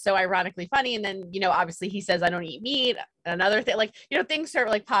was like, that's so ironically funny. And then obviously he says I don't eat meat, another thing, like things start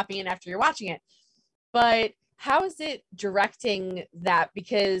like popping in after you're watching it. But how is it directing that?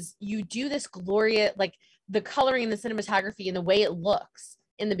 Because you do this glorious, like the coloring and the cinematography and the way it looks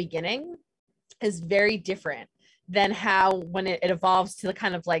in the beginning is very different than how when it evolves to the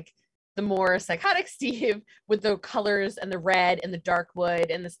kind of like the more psychotic Steve with the colors and the red and the dark wood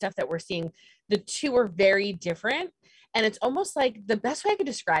and the stuff that we're seeing. The two are very different. And it's almost like, the best way I could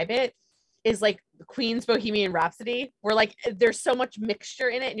describe it is like Queen's Bohemian Rhapsody, where like there's so much mixture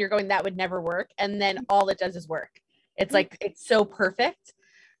in it and you're going, that would never work. And then all it does is work. It's like, it's so perfect.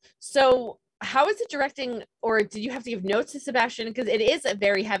 So how is it directing, or did you have to give notes to Sebastian? Because it is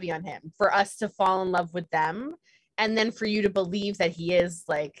very heavy on him for us to fall in love with them. And then for you to believe that he is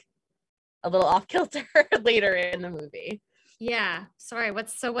like a little off kilter later in the movie. Yeah. Sorry.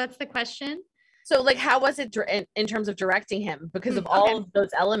 What's the question? So like, how was it in terms of directing him? Because of all of those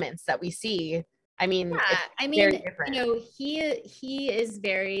elements that we see. I mean, very different. He is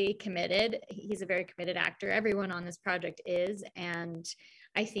very committed. He's a very committed actor. Everyone on this project is. And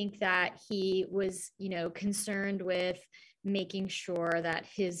I think that he was, concerned with making sure that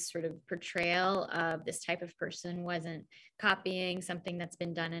his sort of portrayal of this type of person wasn't copying something that's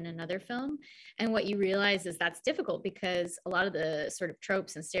been done in another film. And what you realize is that's difficult, because a lot of the sort of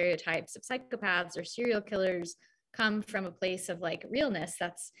tropes and stereotypes of psychopaths or serial killers come from a place of like realness.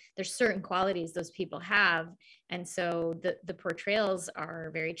 There's certain qualities those people have. And so the portrayals are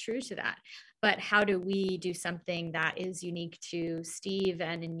very true to that. But how do we do something that is unique to Steve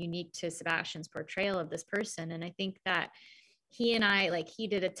and unique to Sebastian's portrayal of this person? And I think that he and I, like, he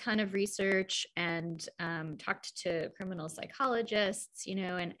did a ton of research and talked to criminal psychologists,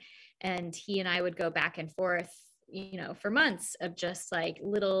 and he and I would go back and forth, for months of just like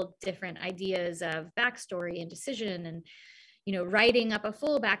little different ideas of backstory and decision, and writing up a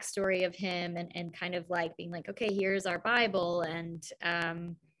full backstory of him, and kind of like being like, okay, here's our Bible. And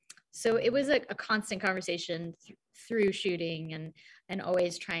so it was a constant conversation through shooting, and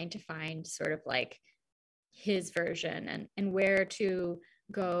always trying to find sort of like his version and where to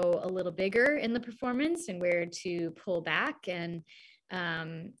go a little bigger in the performance and where to pull back. And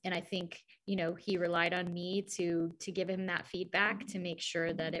I think, you know, he relied on me to give him that feedback to make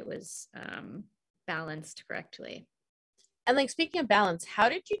sure that it was balanced correctly. And like, speaking of balance, how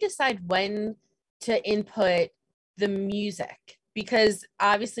did you decide when to input the music? Because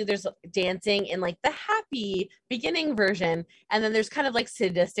obviously there's dancing in like the happy beginning version, and then there's kind of like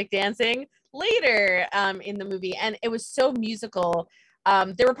sadistic dancing later in the movie, and it was so musical.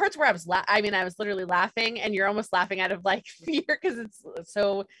 There were parts where I was I was literally laughing, and you're almost laughing out of like fear because it's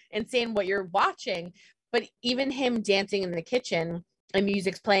so insane what you're watching. But even him dancing in the kitchen and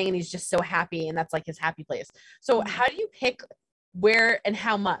music's playing and he's just so happy, and that's like his happy place. So how do you pick where and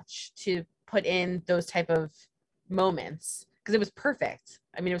how much to put in those type of moments? Because it was perfect.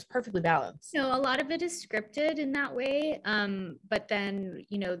 I mean, it was perfectly balanced. No, a lot of it is scripted in that way. But then,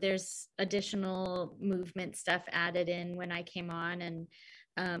 you know, there's additional movement stuff added in when I came on,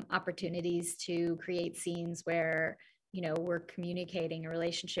 and opportunities to create scenes where, you know, we're communicating a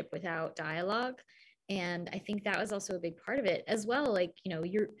relationship without dialogue. And I think that was also a big part of it as well. Like, you know,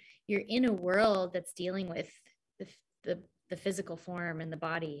 you're in a world that's dealing with the physical form and the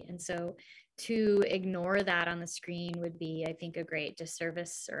body. And so to ignore that on the screen would be, I think, a great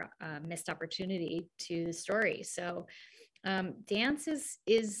disservice or a missed opportunity to the story. So dance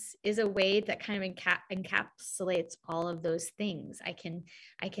is a way that kind of encapsulates all of those things. I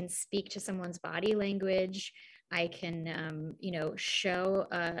can speak to someone's body language. I can, you know, show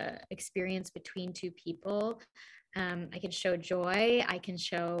a experience between two people. I can show joy. I can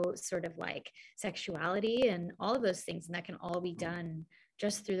show sort of like sexuality and all of those things. And that can all be done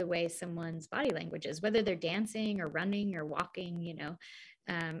just through the way someone's body language is, whether they're dancing or running or walking, you know.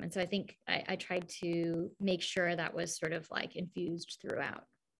 And so I think I tried to make sure that was sort of like infused throughout.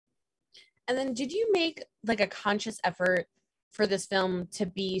 And then did you make like a conscious effort for this film to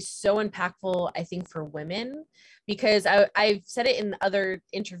be so impactful, I think, for women? Because I've said it in other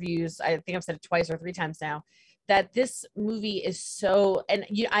interviews, I think I've said it twice or three times now, that this movie is so, and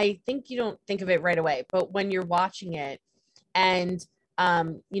I think you don't think of it right away, but when you're watching it and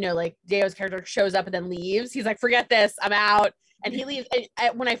you know, like Deo's character shows up and then leaves, he's like, forget this, I'm out. And he leaves.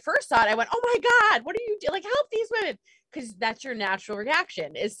 And when I first saw it, I went, oh my God, what are you doing? Like, help these women. Because that's your natural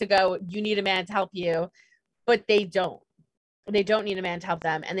reaction, is to go, you need a man to help you. But they don't need a man to help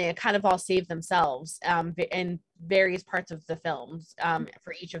them, and they kind of all save themselves in various parts of the films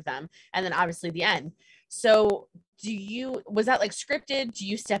for each of them, and then obviously the end. So was that like scripted? Do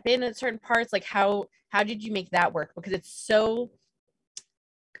you step in at certain parts? Like how did you make that work? Because it's so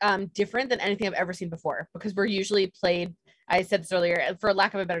different than anything I've ever seen before, because we're usually played, I said this earlier, for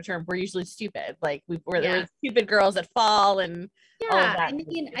lack of a better term, we're usually stupid. Like we're stupid girls that fall and all of that. I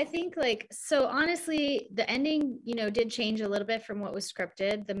mean, I think like, so honestly, the ending, you know, did change a little bit from what was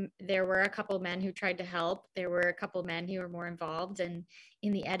scripted. There were a couple of men who tried to help. There were a couple of men who were more involved. And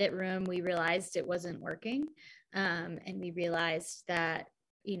in the edit room, we realized it wasn't working. And we realized that,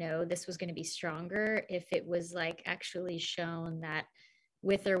 you know, this was going to be stronger if it was like actually shown that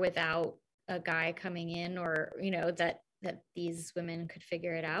with or without a guy coming in, or, you know, that these women could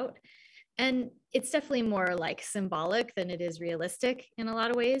figure it out. And it's definitely more like symbolic than it is realistic in a lot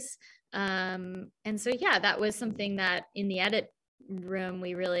of ways. And so, yeah, that was something that in the edit room,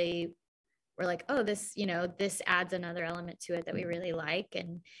 we really were like, oh, this, you know, this adds another element to it that we really like.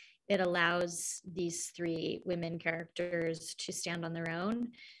 And it allows these three women characters to stand on their own,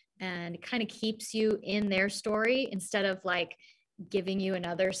 and kind of keeps you in their story instead of like giving you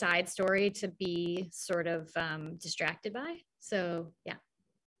another side story to be sort of distracted by. So, yeah.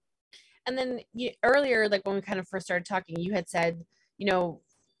 And then earlier, like when we kind of first started talking, you had said, you know,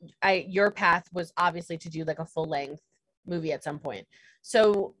 your path was obviously to do like a full length movie at some point.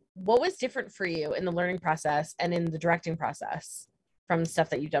 So what was different for you in the learning process and in the directing process from stuff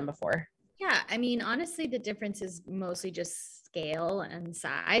that you've done before? Yeah, I mean, honestly, the difference is mostly just scale and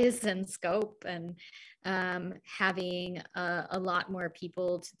size and scope, and having a lot more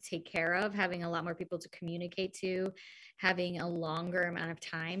people to take care of, having a lot more people to communicate to, having a longer amount of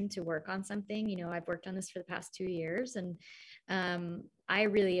time to work on something. You know, I've worked on this for the past 2 years, and I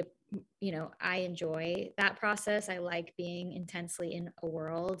really, you know, I enjoy that process. I like being intensely in a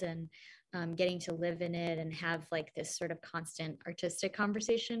world and getting to live in it and have like this sort of constant artistic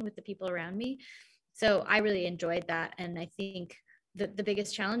conversation with the people around me. So I really enjoyed that. And I think the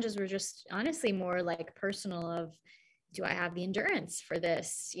biggest challenges were just honestly more like personal of, do I have the endurance for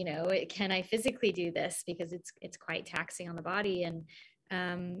this? You know, can I physically do this? Because it's quite taxing on the body.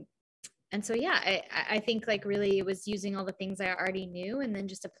 And so, yeah, I think like really it was using all the things I already knew and then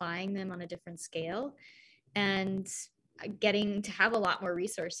just applying them on a different scale. And getting to have a lot more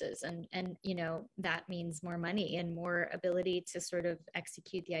resources, and you know, that means more money and more ability to sort of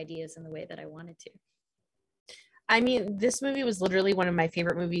execute the ideas in the way that I wanted to. I mean, this movie was literally one of my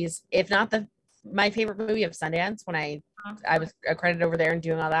favorite movies, if not my favorite movie of Sundance when I was accredited over there and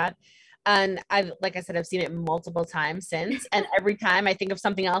doing all that. And like I said, I've seen it multiple times since. And every time I think of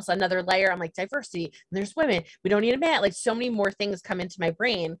something else, another layer, I'm like, diversity, there's women, we don't need a man. Like, so many more things come into my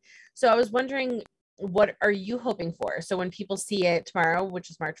brain. So I was wondering, what are you hoping for? So when people see it tomorrow, which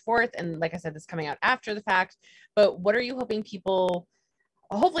is March 4th, and like I said, it's coming out after the fact, but what are you hoping people,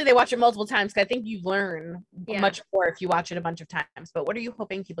 hopefully they watch it multiple times, because I think you learn much more if you watch it a bunch of times, but what are you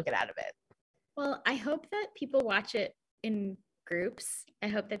hoping people get out of it? Well, I hope that people watch it in groups. I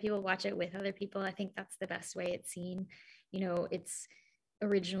hope that people watch it with other people. I think that's the best way it's seen. You know, it's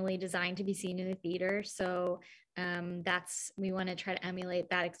originally designed to be seen in a theater. So we want to try to emulate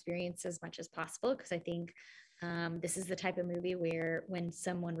that experience as much as possible, because I think this is the type of movie where when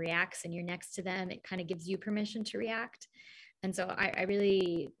someone reacts and you're next to them, it kind of gives you permission to react. And so I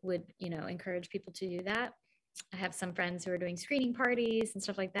really would, you know, encourage people to do that. I have some friends who are doing screening parties and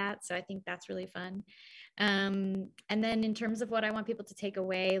stuff like that. So I think that's really fun. And then in terms of what I want people to take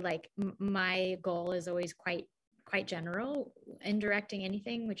away, like my goal is always quite general in directing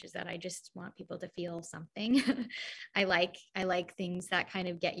anything, which is that I just want people to feel something. I like things that kind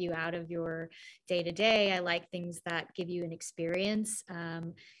of get you out of your day to day. I like things that give you an experience.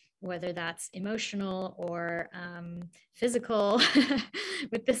 Whether that's emotional or physical.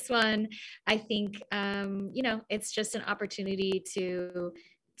 With this one, I think, you know, it's just an opportunity to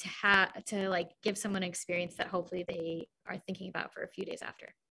like give someone an experience that hopefully they are thinking about for a few days after.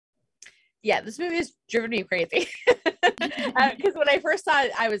 Yeah, this movie has driven me crazy. Because when I first saw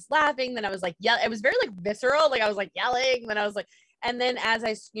it, I was laughing, then I was like, yeah, it was very like visceral. Like I was like yelling, then I was like, and then as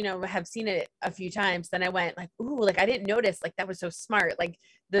I, you know, have seen it a few times, then I went like, ooh, like I didn't notice, like that was so smart. Like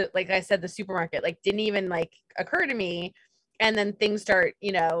like I said, the supermarket, like didn't even like occur to me. And then things start,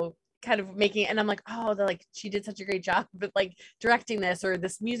 you know, kind of making, and I'm like, oh, like she did such a great job, but like directing this or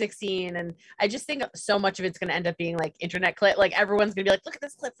this music scene. And I just think so much of it's going to end up being like internet clip. Like everyone's gonna be like, look at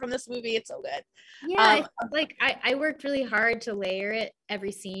this clip from this movie. It's so good. Yeah. Like I worked really hard to layer it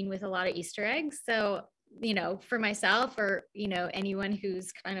every scene with a lot of Easter eggs. So, you know, for myself or, you know, anyone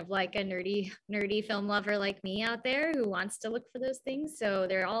who's kind of like a nerdy film lover like me out there who wants to look for those things. So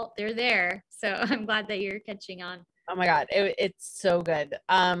they're there. So I'm glad that you're catching on. Oh my God. It's so good.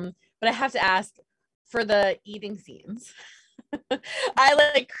 But I have to ask, for the eating scenes, I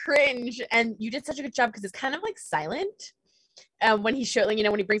like cringe, and you did such a good job because it's kind of like silent. When he showed, like, you know,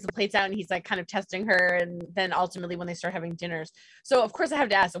 when he brings the plates out and he's like kind of testing her, and then ultimately when they start having dinners. So of course I have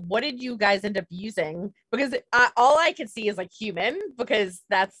to ask, what did you guys end up using? Because all I could see is like human, because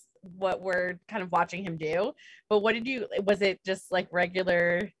that's what we're kind of watching him do. But was it just like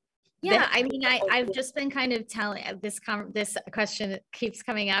regular? Yeah, I mean, I've just been kind of telling this question keeps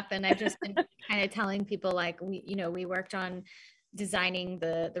coming up, and I've just been kind of telling people like we worked on designing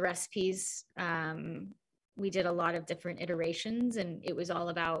the recipes. We did a lot of different iterations, and it was all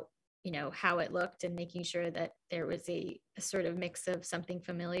about, you know, how it looked and making sure that there was a sort of mix of something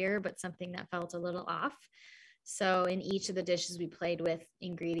familiar but something that felt a little off. So in each of the dishes we played with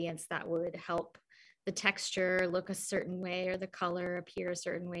ingredients that would help the texture look a certain way or the color appear a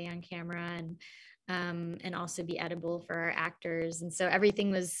certain way on camera, and also be edible for our actors. And so everything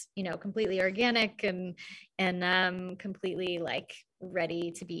was, you know, completely organic and completely like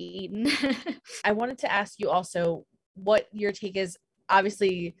ready to be eaten. I wanted to ask you also what your take is,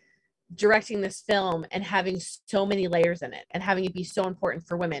 obviously directing this film and having so many layers in it and having it be so important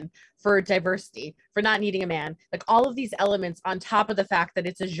for women, for diversity, for not needing a man, like all of these elements on top of the fact that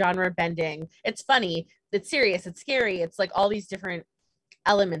it's a genre bending, it's funny, it's serious, it's scary, it's like all these different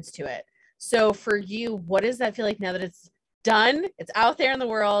elements to it. So for you, what does that feel like now that it's done, it's out there in the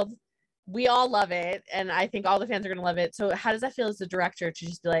world, we all love it, and I think all the fans are going to love it. So how does that feel as a director to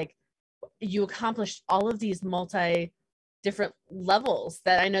just be like, you accomplished all of these multi different levels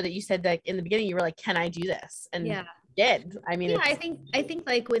that I know that you said that in the beginning you were like, can I do this? And yeah, did. I mean, yeah, I think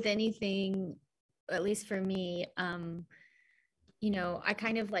like with anything, at least for me, you know, I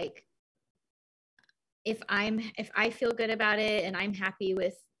kind of like, if I feel good about it and I'm happy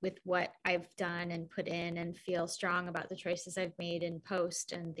with what I've done and put in and feel strong about the choices I've made in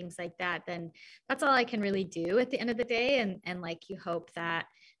post and things like that, then that's all I can really do at the end of the day. And like, you hope that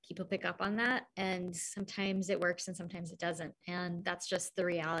people pick up on that, and sometimes it works and sometimes it doesn't. And that's just the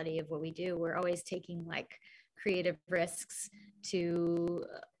reality of what we do. We're always taking like creative risks to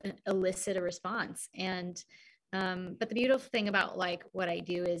elicit a response. And but the beautiful thing about like what I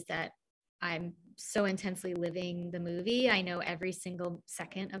do is that I'm so intensely living the movie. I know every single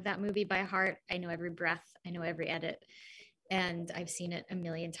second of that movie by heart. I know every breath. I know every edit. And I've seen it a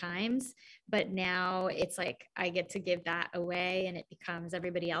million times. But now it's like I get to give that away and it becomes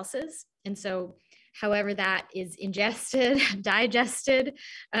everybody else's. And so however that is ingested, digested,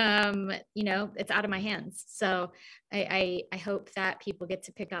 it's out of my hands. So I hope that people get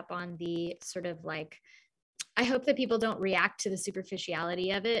to pick up on the sort of like, I hope that people don't react to the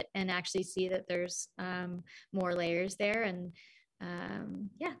superficiality of it and actually see that there's more layers there. And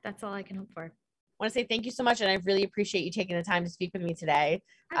that's all I can hope for. I want to say thank you so much. And I really appreciate you taking the time to speak with me today.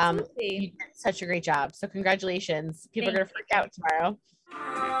 Absolutely. You did such a great job. So congratulations. People are going to freak out tomorrow.